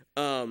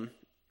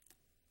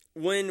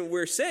when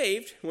we're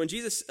saved, when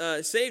Jesus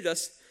saved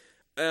us,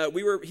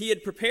 he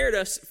had prepared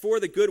us for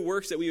the good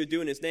works that we would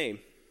do in his name.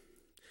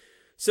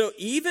 So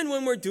even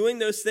when we're doing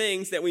those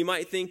things that we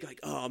might think like,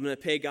 oh, I'm going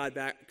to pay God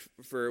back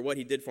for what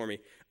he did for me,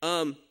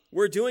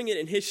 we're doing it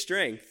in his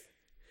strength.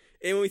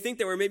 And when we think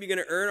that we're maybe going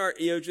to earn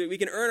we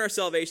can earn our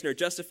salvation or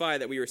justify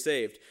that we were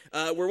saved,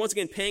 we're once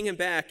again paying him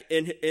back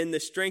in the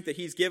strength that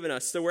he's given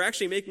us. So we're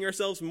actually making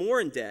ourselves more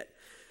in debt.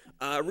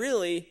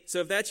 Really, so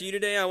if that's you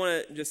today, I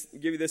want to just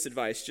give you this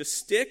advice. Just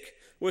stick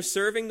with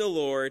serving the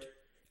Lord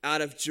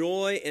out of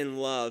joy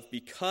and love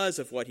because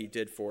of what he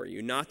did for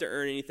you, not to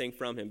earn anything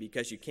from him,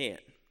 because you can't.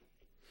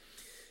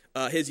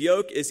 His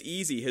yoke is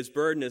easy, his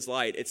burden is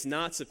light. It's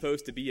not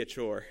supposed to be a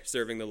chore,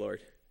 serving the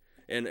Lord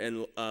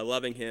and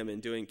loving him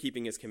and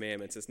keeping his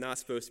commandments. It's not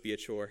supposed to be a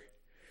chore.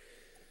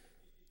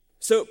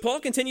 So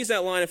Paul continues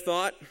that line of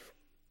thought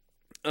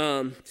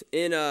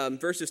in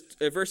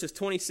verses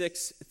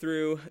 26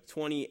 through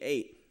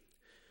 28.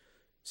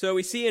 So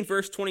we see in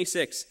verse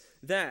 26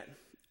 that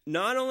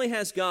not only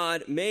has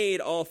God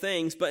made all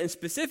things, but in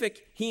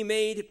specific, he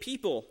made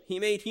people. He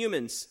made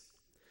humans.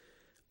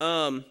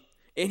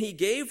 And he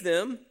gave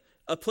them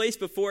a place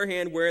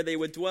beforehand where they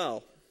would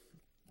dwell,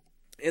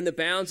 in the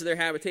bounds of their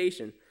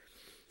habitation.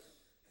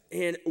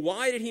 And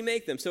why did he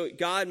make them? So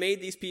God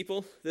made these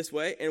people this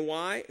way. And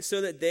why?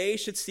 So that they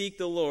should seek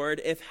the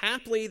Lord, if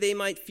haply they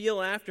might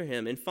feel after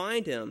him and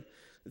find him,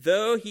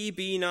 though he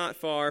be not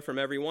far from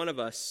every one of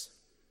us.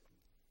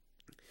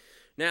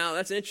 Now,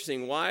 that's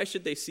interesting. Why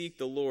should they seek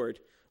the Lord?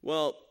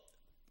 Well,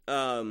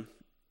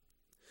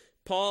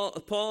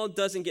 Paul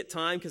doesn't get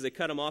time because they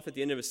cut him off at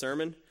the end of his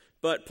sermon.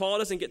 But Paul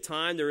doesn't get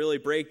time to really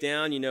break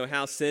down,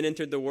 how sin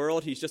entered the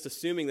world. He's just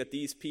assuming that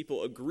these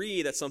people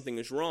agree that something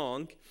is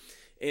wrong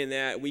and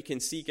that we can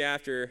seek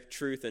after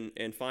truth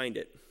and find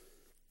it.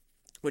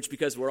 Which,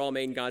 because we're all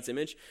made in God's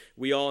image,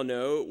 we all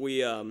know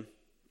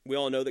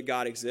that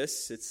God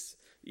exists. It's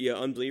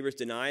unbelievers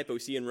deny it, but we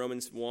see in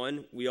Romans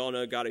 1, we all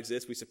know God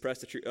exists. We suppress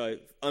the truth.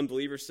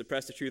 Unbelievers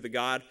suppress the truth of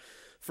God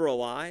for a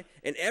lie.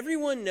 And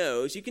everyone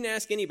knows, you can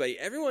ask anybody,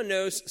 everyone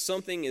knows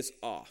something is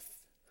off.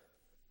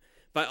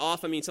 By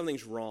off, I mean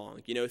something's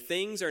wrong.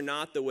 Things are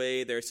not the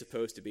way they're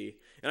supposed to be.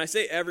 And I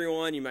say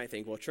everyone, you might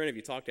think, well, Trent, have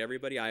you talked to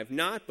everybody? I have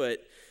not,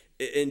 but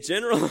in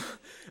general,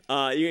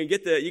 you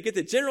get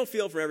the general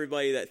feel from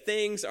everybody that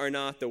things are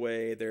not the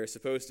way they're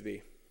supposed to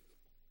be.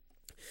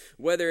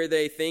 Whether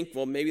they think,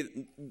 well,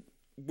 maybe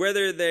where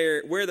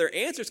their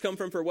answers come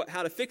from for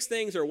how to fix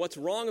things or what's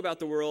wrong about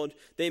the world,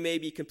 they may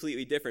be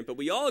completely different. But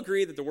we all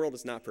agree that the world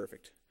is not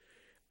perfect.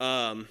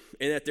 And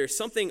that there's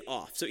something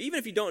off. So even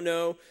if you don't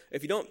know,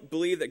 if you don't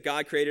believe that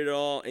God created it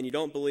all, and you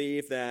don't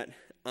believe that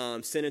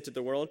sin entered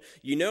the world,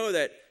 you know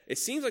that it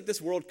seems like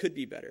this world could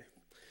be better.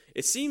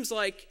 It seems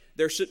like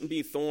there shouldn't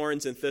be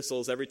thorns and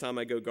thistles every time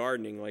I go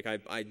gardening. Like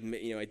I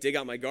dig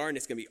out my garden,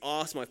 it's going to be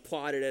awesome. I've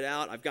plotted it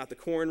out. I've got the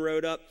corn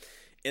rowed up.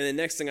 And the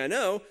next thing I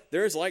know,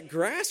 there's like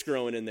grass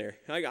growing in there.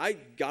 I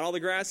got all the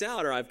grass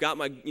out, or I've got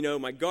my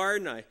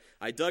garden.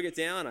 I dug it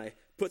down. I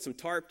put some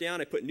tarp down.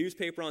 I put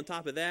newspaper on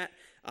top of that.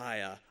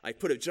 I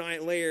put a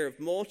giant layer of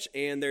mulch,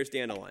 and there's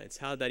dandelions.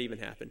 How did that even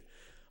happen?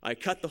 I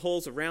cut the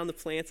holes around the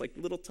plants like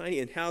little tiny,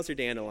 and how's there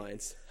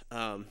dandelions?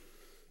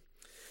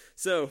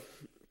 So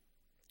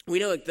we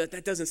know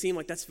that doesn't seem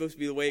like that's supposed to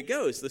be the way it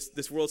goes.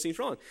 This world seems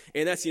wrong.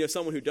 And that's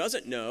someone who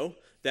doesn't know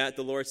that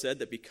the Lord said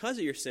that because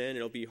of your sin,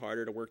 it'll be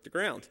harder to work the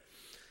ground.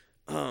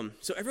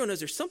 So everyone knows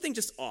there's something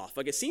just off.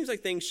 Like it seems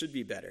like things should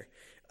be better.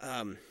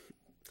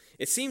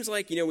 It seems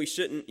like we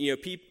shouldn't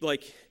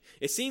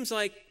it seems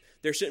like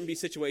there shouldn't be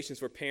situations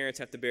where parents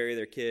have to bury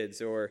their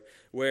kids, or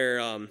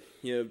where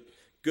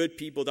good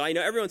people die.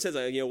 Everyone says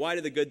why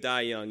do the good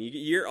die young? You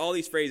hear all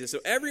these phrases. So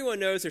everyone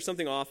knows there's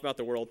something off about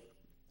the world.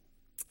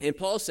 And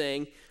Paul's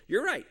saying,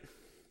 you're right.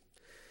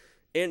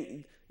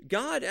 And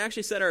God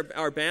actually set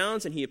our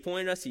bounds, and he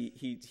appointed us.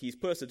 He's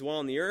put us to dwell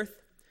on the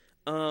earth,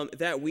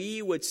 that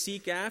we would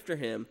seek after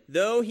him,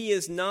 though he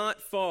is not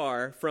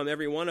far from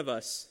every one of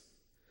us.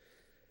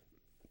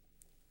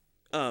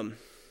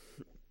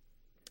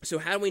 So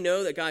how do we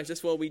know that God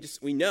exists? Well,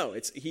 we know.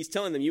 He's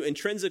telling them, you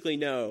intrinsically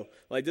know.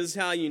 Like, this is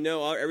how you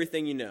know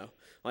everything you know.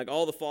 Like,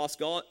 all the false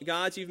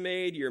gods you've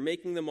made, you're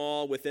making them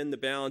all within the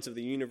bounds of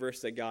the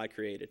universe that God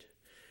created.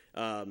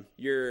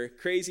 Your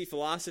crazy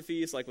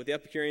philosophies, like with the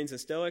Epicureans and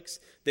Stoics,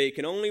 they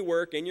can only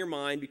work in your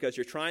mind because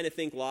you're trying to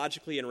think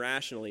logically and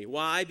rationally.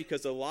 Why?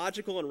 Because the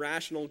logical and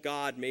rational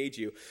God made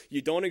you.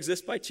 You don't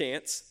exist by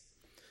chance.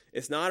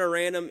 It's not a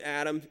random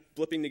atom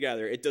flipping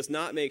together. It does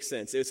not make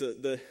sense. It's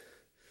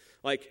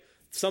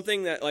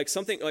something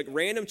like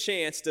random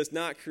chance does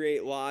not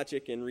create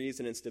logic and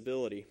reason and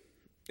stability.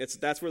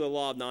 That's where the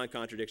law of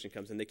non-contradiction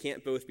comes in. They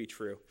can't both be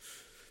true.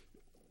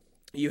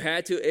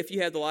 If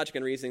you had the logic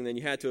and reasoning, then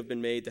you had to have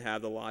been made to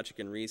have the logic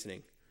and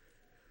reasoning.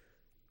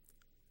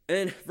 And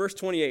then verse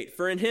 28,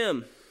 for in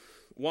him,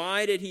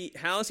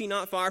 how is he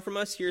not far from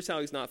us? Here's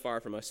how he's not far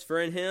from us. For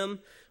in him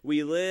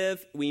we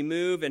live, we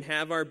move, and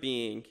have our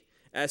being.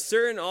 As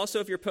certain also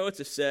of your poets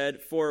have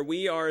said, for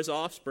we are his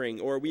offspring,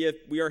 or we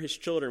are his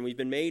children, we've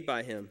been made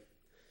by him.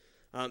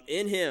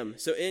 In him,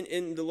 so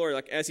in the Lord,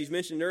 like as he's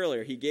mentioned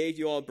earlier, he gave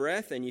you all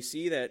breath, and you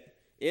see that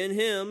in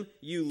him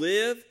you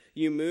live,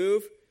 you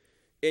move,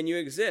 and you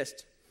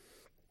exist.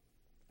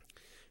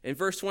 In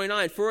verse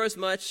 29, for as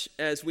much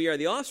as we are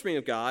the offspring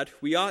of God,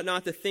 we ought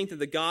not to think that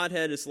the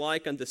Godhead is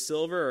like unto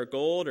silver or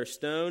gold or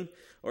stone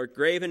or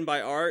graven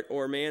by art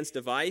or man's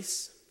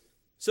device.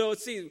 So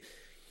let's see,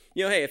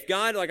 hey, if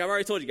God, like I've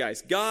already told you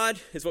guys, God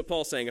is what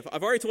Paul's saying. If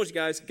I've already told you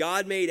guys,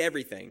 God made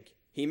everything.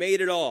 He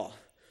made it all.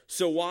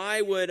 So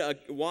why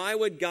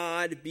would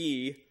God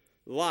be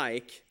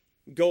like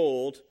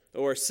gold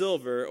or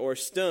silver or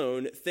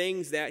stone,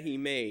 things that he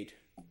made?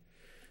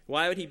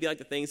 Why would he be like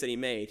the things that he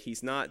made?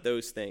 He's not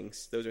those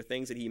things. Those are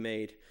things that he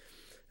made.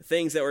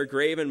 Things that were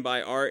graven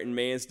by art and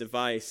man's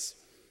device.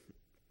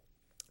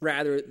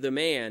 Rather, the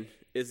man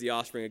is the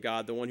offspring of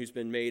God, the one who's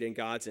been made in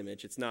God's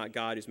image. It's not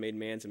God who's made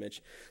man's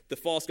image. The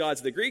false gods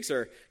of the Greeks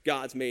are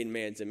gods made in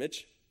man's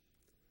image.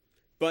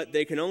 But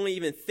they can only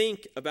even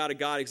think about a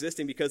God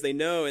existing because they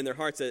know in their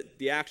hearts that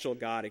the actual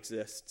God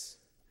exists.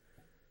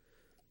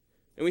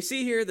 And we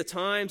see here the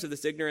times of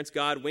this ignorance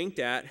God winked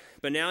at,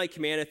 but now he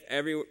commandeth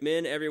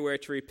men everywhere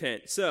to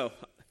repent. So,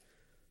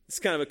 it's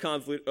kind of a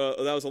convoluted,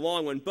 that was a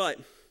long one, but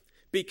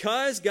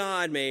because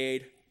God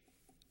made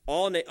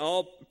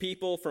all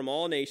people from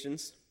all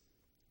nations,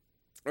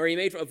 or he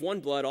made of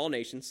one blood all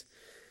nations,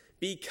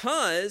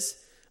 because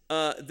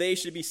they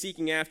should be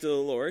seeking after the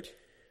Lord,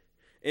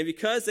 and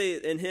because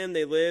in him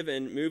they live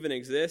and move and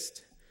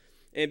exist,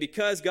 and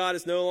because God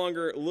is no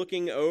longer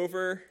looking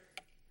over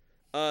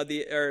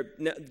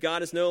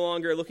God is no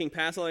longer looking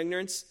past all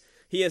ignorance,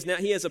 he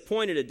has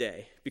appointed a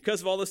day,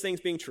 because of all those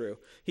things being true,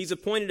 he's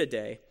appointed a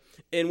day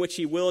in which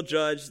he will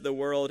judge the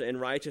world in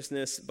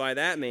righteousness by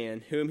that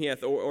man whom he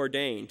hath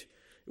ordained,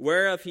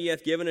 whereof he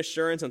hath given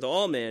assurance unto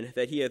all men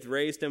that he hath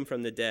raised him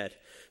from the dead.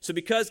 So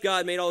because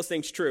God made all those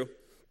things true,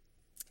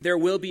 there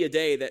will be a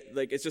day that,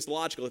 it's just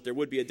logical that there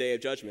would be a day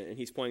of judgment, and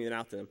he's pointing it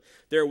out to them.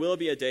 There will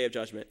be a day of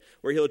judgment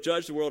where he'll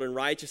judge the world in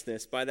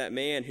righteousness by that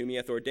man whom he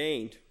hath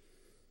ordained.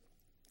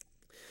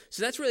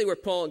 So that's really where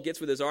Paul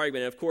gets with his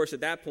argument. And of course, at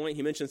that point,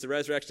 he mentions the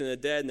resurrection of the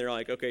dead, and they're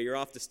like, okay, you're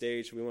off the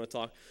stage. We want to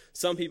talk.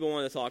 Some people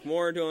wanted to talk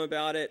more to him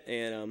about it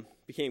and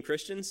became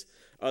Christians.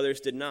 Others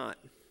did not.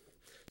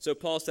 So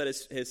Paul said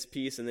his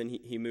piece, and then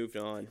he moved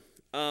on.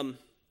 But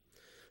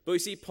we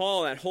see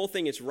Paul, that whole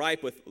thing is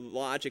ripe with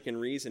logic and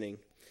reasoning.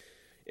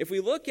 If we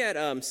look at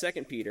 2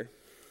 Peter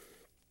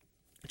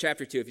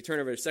chapter 2, if you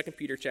turn over to 2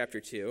 Peter chapter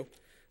 2,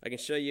 I can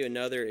show you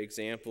another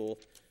example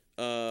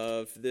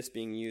of this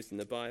being used in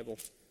the Bible.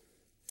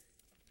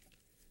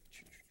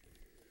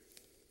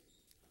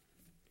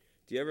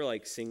 Do you ever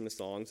sing the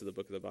songs of the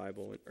book of the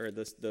Bible, or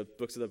the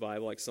books of the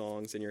Bible like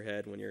songs in your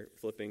head when you're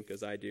flipping?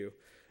 Because I do,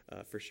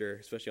 for sure,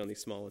 especially on these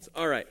small ones.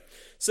 All right,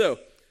 so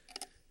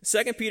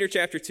 2 Peter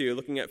chapter 2,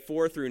 looking at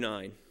 4 through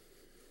 9.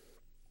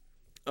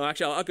 Oh,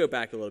 actually, I'll go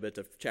back a little bit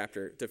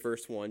to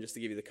verse 1 just to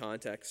give you the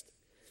context.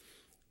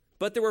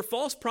 But there were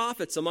false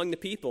prophets among the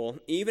people,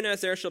 even as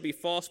there shall be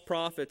false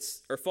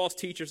prophets or false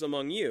teachers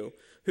among you,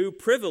 who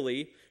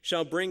privily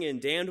shall bring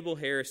in damnable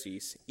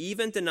heresies,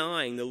 even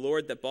denying the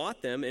Lord that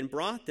bought them, and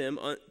brought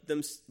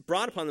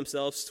upon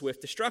themselves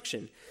swift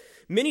destruction.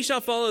 Many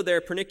shall follow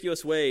their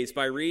pernicious ways,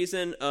 by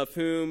reason of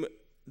whom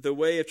the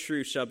way of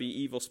truth shall be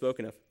evil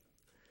spoken of.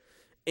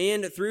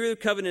 And through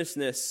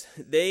covetousness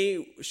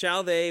they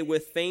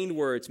with feigned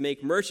words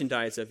make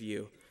merchandise of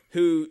you,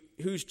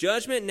 whose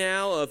judgment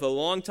now of a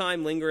long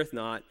time lingereth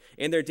not,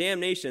 and their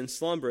damnation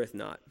slumbereth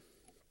not.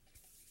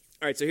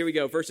 All right, so here we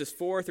go, verses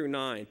 4 through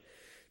 9.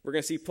 We're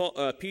going to see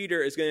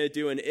Peter is going to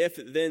do an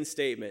if-then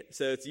statement.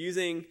 So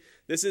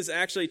this is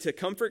actually to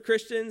comfort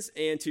Christians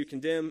and to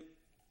condemn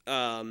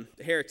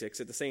heretics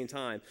at the same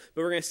time.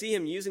 But we're going to see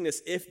him using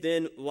this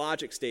if-then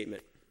logic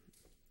statement.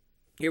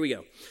 Here we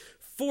go.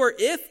 For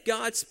if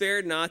God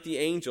spared not the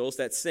angels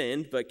that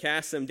sinned, but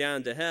cast them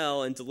down to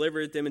hell, and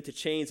delivered them into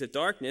chains of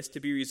darkness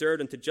to be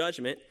reserved unto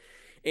judgment,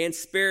 and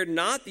spared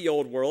not the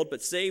old world,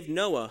 but saved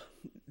Noah,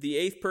 the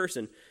eighth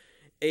person,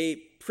 a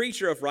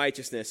preacher of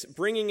righteousness,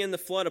 bringing in the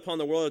flood upon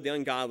the world of the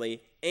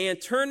ungodly,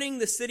 and turning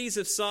the cities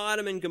of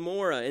Sodom and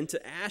Gomorrah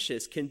into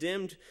ashes,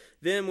 condemned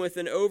them with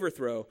an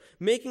overthrow,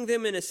 making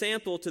them an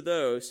example to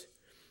those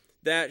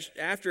that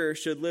after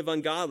should live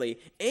ungodly,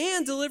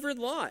 and delivered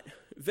Lot,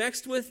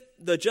 vexed with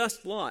the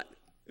just Lot,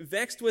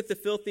 vexed with the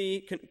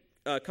filthy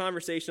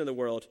conversation of the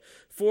world.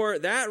 For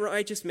that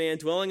righteous man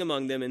dwelling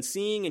among them, and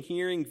seeing and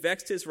hearing,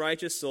 vexed his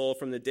righteous soul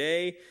from the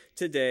day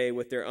to day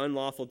with their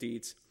unlawful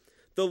deeds.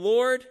 The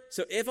Lord,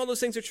 so if all those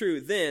things are true,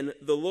 then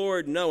the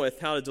Lord knoweth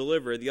how to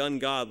deliver the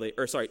ungodly,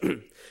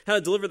 how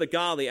to deliver the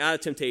godly out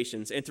of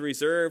temptations, and to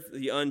reserve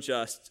the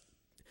unjust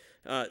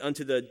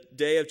unto the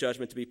day of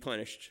judgment to be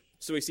punished.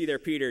 So we see there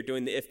Peter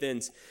doing the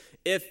if-thens.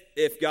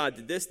 If God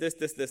did this,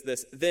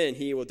 then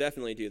he will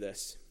definitely do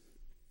this.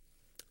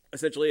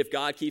 Essentially, if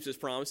God keeps his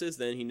promises,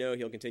 then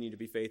he'll continue to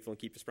be faithful and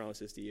keep his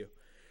promises to you.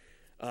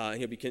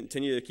 He'll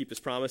continue to keep his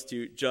promise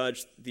to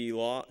judge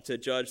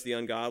the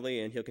ungodly,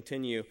 and he'll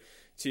continue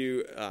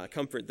to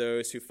comfort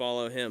those who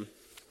follow him.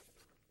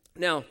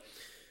 Now,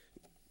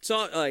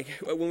 so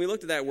when we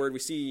looked at that word, we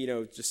see,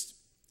 just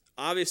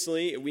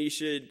obviously we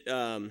should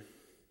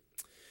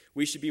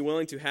be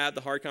willing to have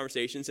the hard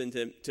conversations and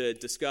to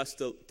discuss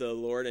the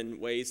Lord in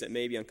ways that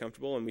may be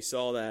uncomfortable. And we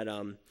saw that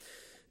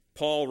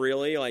Paul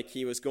really,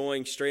 he was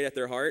going straight at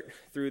their heart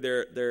through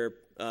their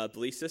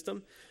belief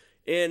system.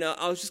 And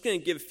I was just going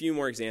to give a few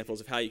more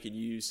examples of how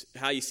you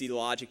see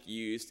logic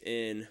used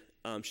in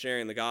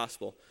sharing the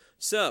gospel.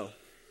 So,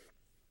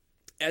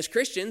 as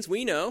Christians,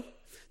 we know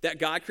that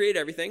God created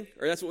everything,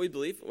 or that's what we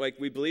believe.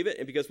 We believe it,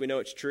 and because we know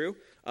it's true,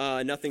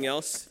 nothing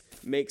else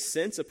makes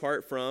sense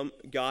apart from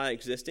God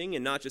existing,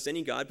 and not just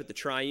any God, but the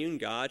triune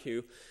God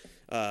who,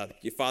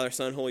 your Father,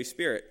 Son, Holy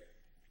Spirit.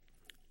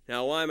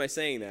 Now, why am I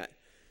saying that?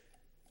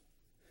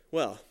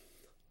 Well,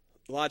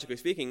 logically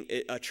speaking,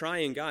 a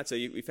triune God, so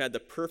we've had the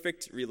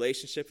perfect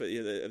relationship of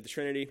the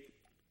Trinity,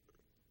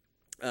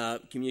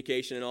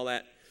 communication and all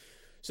that.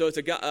 So it's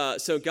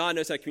so God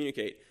knows how to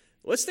communicate.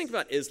 Let's think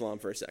about Islam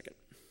for a second.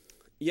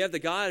 You have the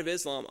God of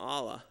Islam,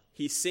 Allah.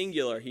 He's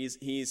singular. He's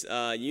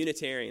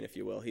Unitarian, if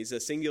you will. He's a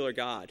singular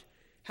God.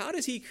 how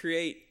does he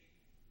create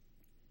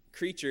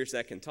creatures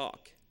that can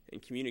talk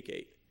and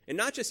communicate? And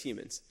not just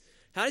humans.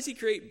 How does he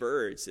create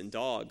birds and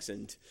dogs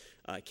and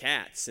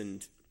cats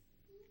and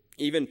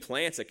even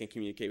plants that can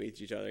communicate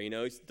with each other? You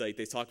know, like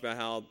they talk about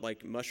how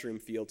like mushroom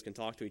fields can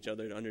talk to each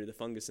other under the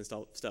fungus and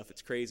stuff.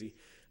 It's crazy.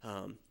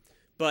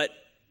 But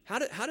how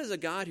does a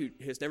God who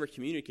has never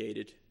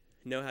communicated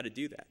know how to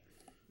do that?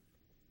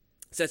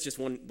 So that's just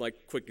one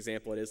like quick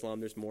example at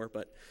Islam. There's more,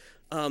 but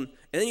and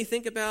then you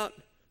think about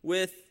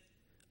with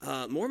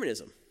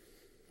Mormonism.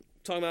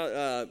 Talking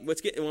about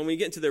when we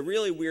get into the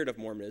really weird of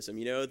Mormonism,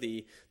 you know,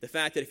 the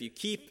fact that if you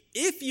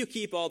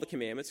keep all the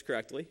commandments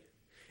correctly,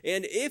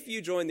 and if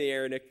you join the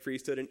Aaronic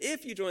priesthood, and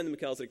if you join the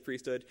Melchizedek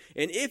priesthood,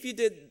 and if you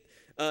did,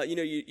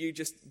 you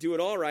just do it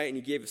all right, and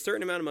you gave a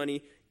certain amount of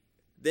money,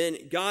 then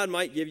God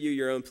might give you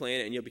your own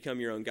planet, and you'll become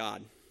your own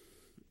God.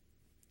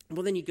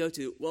 Well, then you go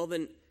to,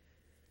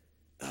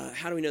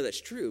 how do we know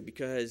that's true?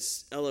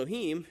 Because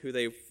Elohim, who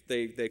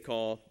they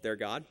call their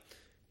God,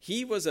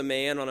 he was a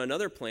man on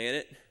another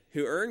planet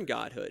who earned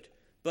godhood.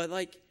 But,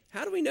 like,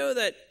 how do we know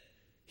that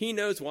he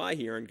knows why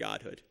he earned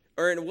godhood?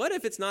 And what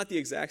if it's not the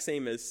exact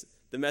same as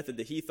the method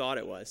that he thought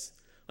it was?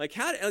 Like,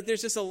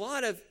 there's just a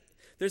lot of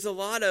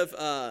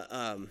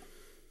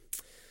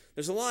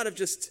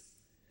just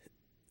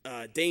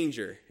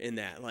danger in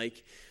that.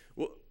 Like,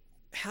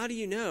 how do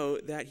you know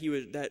that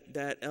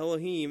that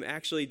Elohim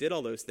actually did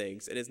all those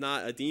things and is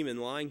not a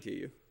demon lying to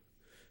you,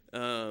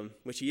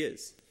 which he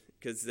is,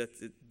 because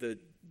that's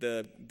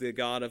the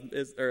God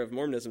of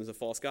Mormonism is a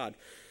false god.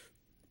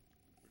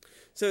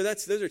 So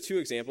those are two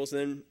examples. And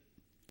then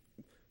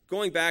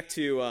going back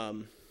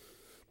to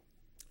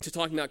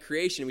talking about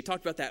creation, we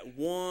talked about that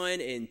 1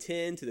 in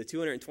 10 to the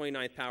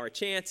 229th power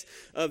chance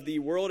of the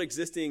world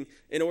existing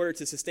in order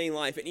to sustain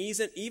life. And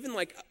even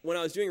like when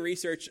I was doing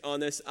research on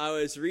this, I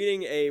was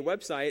reading a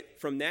website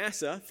from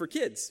NASA for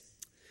kids.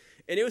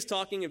 And it was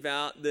talking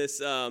about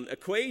this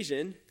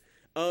equation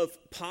of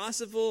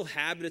possible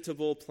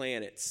habitable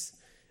planets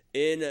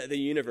in the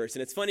universe.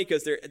 And it's funny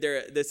because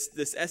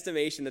this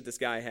estimation that this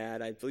guy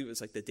had, I believe it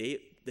was like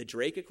the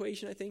Drake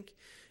equation, I think.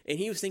 And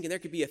he was thinking there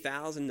could be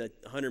 1,000 to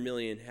 100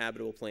 million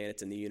habitable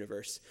planets in the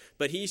universe.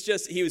 But he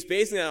was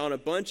basing that on a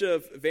bunch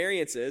of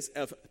variances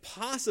of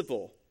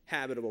possible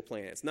habitable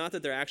planets, not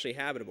that they're actually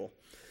habitable.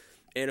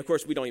 And of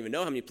course, we don't even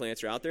know how many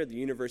planets are out there. The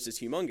universe is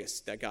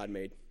humongous that God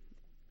made.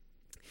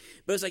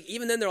 But it's like,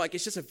 even then they're like,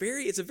 it's a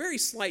very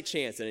slight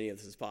chance that any of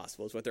this is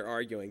possible, is what they're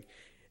arguing.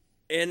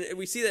 And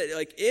we see that,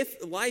 like, if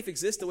life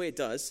exists the way it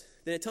does,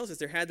 then it tells us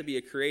there had to be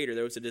a creator,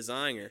 there was a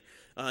designer.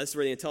 This is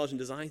where the intelligent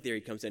design theory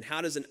comes in. How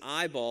does an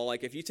eyeball,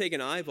 like if you take an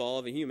eyeball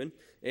of a human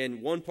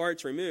and one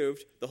part's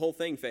removed, the whole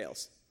thing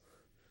fails?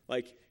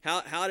 Like,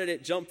 how did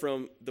it jump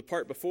from the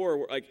part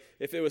before? Like,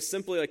 if it was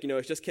simply like,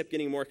 it just kept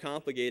getting more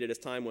complicated as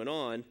time went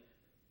on,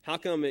 how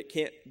come it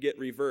can't get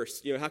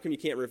reversed? How come you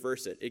can't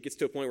reverse it? It gets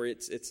to a point where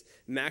it's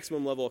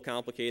maximum level of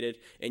complicated,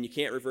 and you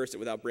can't reverse it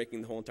without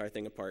breaking the whole entire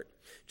thing apart.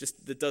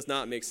 Just, that does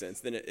not make sense.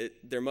 Then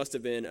there must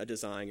have been a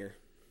designer.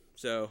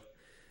 So,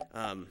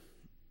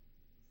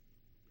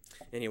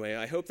 anyway,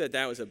 I hope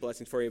that was a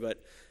blessing for you.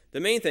 But the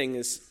main thing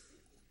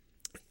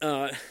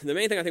I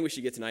think we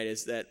should get tonight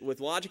is that with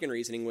logic and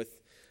reasoning,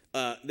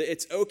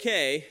 it's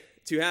okay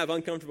to have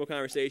uncomfortable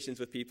conversations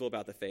with people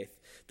about the faith.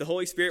 The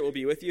Holy Spirit will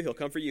be with you. He'll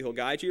comfort you. He'll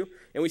guide you.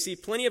 And we see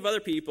plenty of other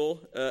people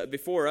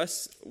before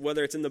us,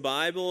 whether it's in the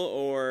Bible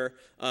or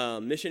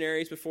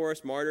missionaries before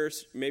us,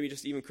 martyrs, maybe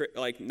just even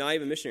not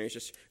even missionaries,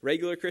 just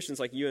regular Christians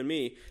like you and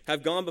me,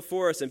 have gone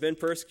before us and been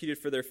persecuted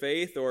for their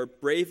faith or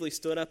bravely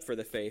stood up for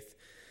the faith.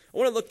 I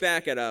want to look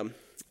back at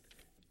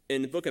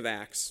in the book of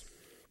Acts,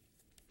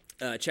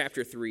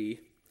 chapter 3.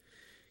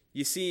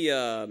 You see,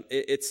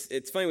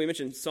 it's funny, we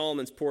mentioned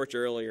Solomon's porch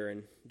earlier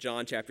in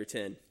John chapter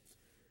 10.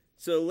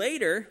 So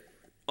later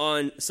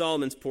on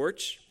Solomon's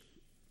porch,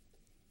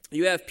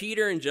 you have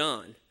Peter and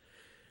John.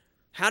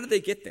 How did they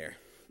get there?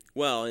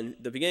 Well, in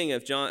the beginning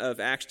of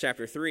Acts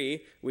chapter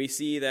 3, we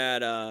see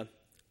that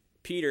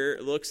Peter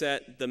looks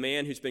at the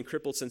man who's been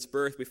crippled since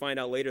birth. We find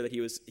out later that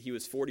he was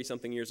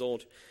 40-something years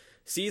old.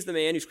 Sees the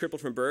man who's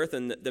crippled from birth,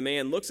 and the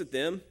man looks at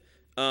them,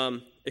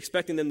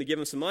 expecting them to give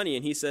him some money,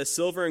 and he says,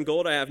 "Silver and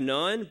gold I have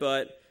none,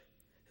 but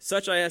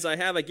such as I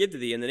have I give to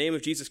thee. In the name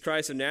of Jesus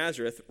Christ of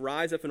Nazareth,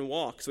 rise up and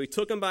walk." So he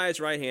took him by his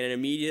right hand, and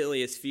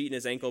immediately his feet and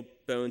his ankle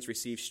bones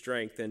received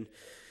strength. And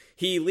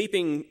he,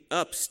 leaping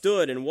up,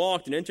 stood and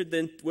walked and entered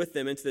with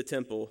them into the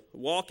temple,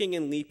 walking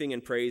and leaping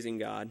and praising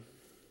God.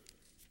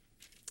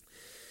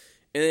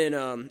 And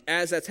then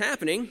as that's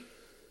happening,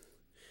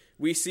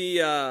 we see,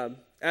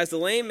 as the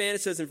lame man,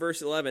 it says in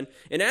verse 11,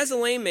 "And as the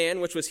lame man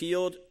which was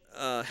healed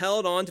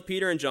held on to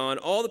Peter and John,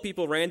 all the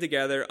people ran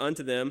together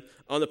unto them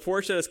on the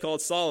porch that is called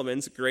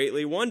Solomon's,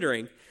 greatly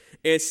wondering."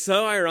 And it's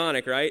so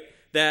ironic, right,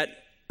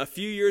 that a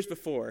few years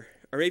before,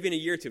 or maybe in a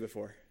year or two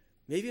before,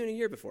 maybe in a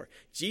year before,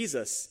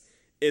 Jesus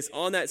is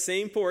on that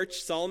same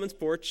porch, Solomon's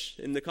porch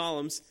in the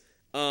columns,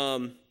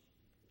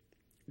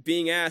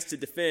 being asked to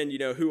defend,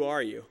 who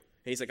are you?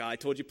 And he's like, "I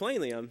told you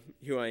plainly I'm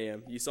who I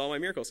am. You saw my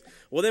miracles."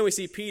 Well, then we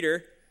see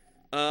Peter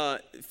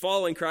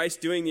following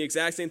Christ, doing the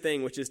exact same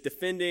thing, which is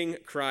defending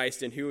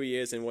Christ and who he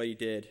is and what he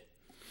did.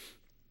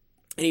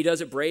 And he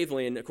does it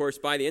bravely. And, of course,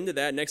 by the end of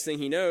that, next thing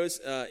he knows,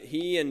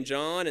 he and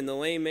John and the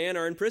lame man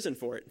are in prison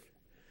for it.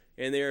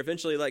 And they are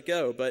eventually let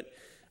go. But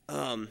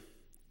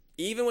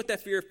even with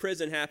that fear of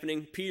prison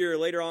happening, Peter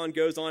later on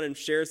goes on and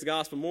shares the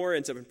gospel more,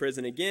 ends up in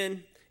prison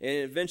again, and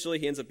eventually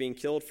he ends up being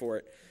killed for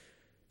it.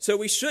 So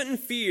we shouldn't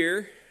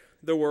fear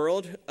the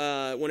world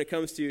when it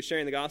comes to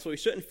sharing the gospel. We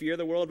shouldn't fear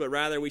the world, but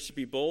rather we should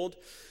be bold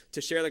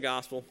to share the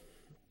gospel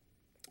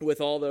with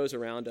all those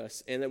around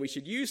us, and that we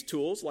should use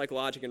tools like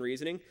logic and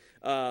reasoning.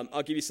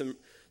 I'll give you some,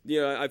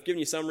 I've given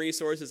you some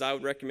resources. I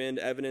would recommend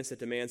Evidence That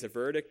Demands a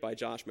Verdict by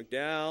Josh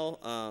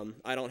McDowell.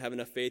 I Don't Have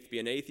Enough Faith to Be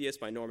an Atheist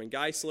by Norman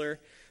Geisler.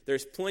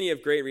 There's plenty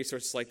of great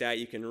resources like that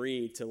you can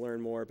read to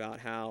learn more about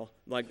how,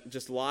 like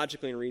just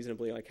logically and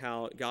reasonably, like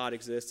how God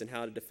exists and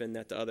how to defend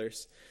that to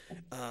others.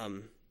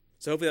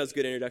 So hopefully that was a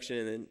good introduction,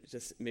 and then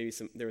just maybe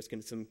there was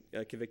some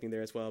convicting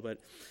there as well. But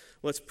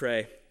let's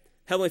pray.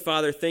 Heavenly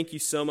Father, thank you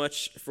so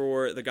much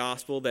for the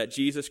gospel that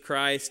Jesus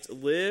Christ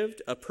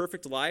lived a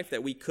perfect life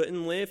that we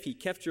couldn't live. He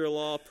kept your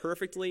law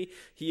perfectly.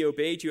 He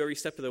obeyed you every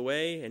step of the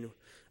way, and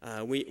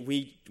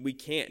we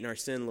can't in our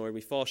sin, Lord.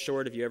 We fall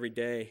short of you every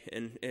day,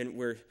 and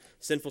we're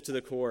sinful to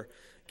the core.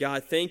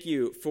 God, thank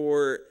you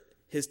for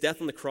his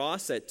death on the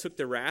cross that took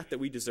the wrath that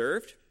we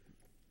deserved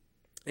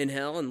in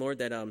hell, and Lord,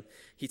 that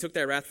he took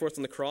that wrath for us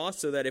on the cross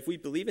so that if we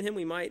believe in him,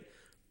 we might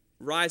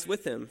rise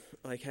with him.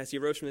 Like as he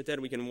rose from the dead,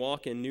 we can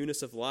walk in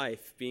newness of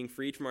life, being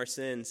freed from our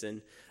sins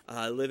and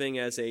living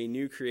as a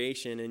new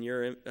creation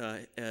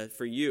in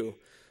for you,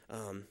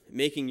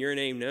 making your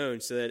name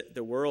known so that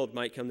the world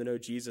might come to know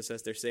Jesus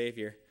as their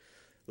Savior.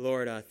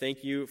 Lord,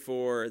 thank you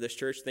for this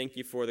church. Thank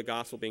you for the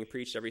gospel being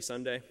preached every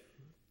Sunday.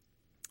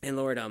 And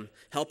Lord,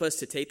 help us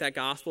to take that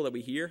gospel that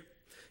we hear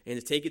and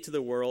to take it to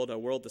the world, a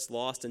world that's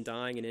lost and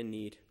dying and in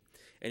need.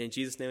 And in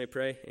Jesus' name I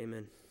pray,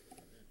 amen.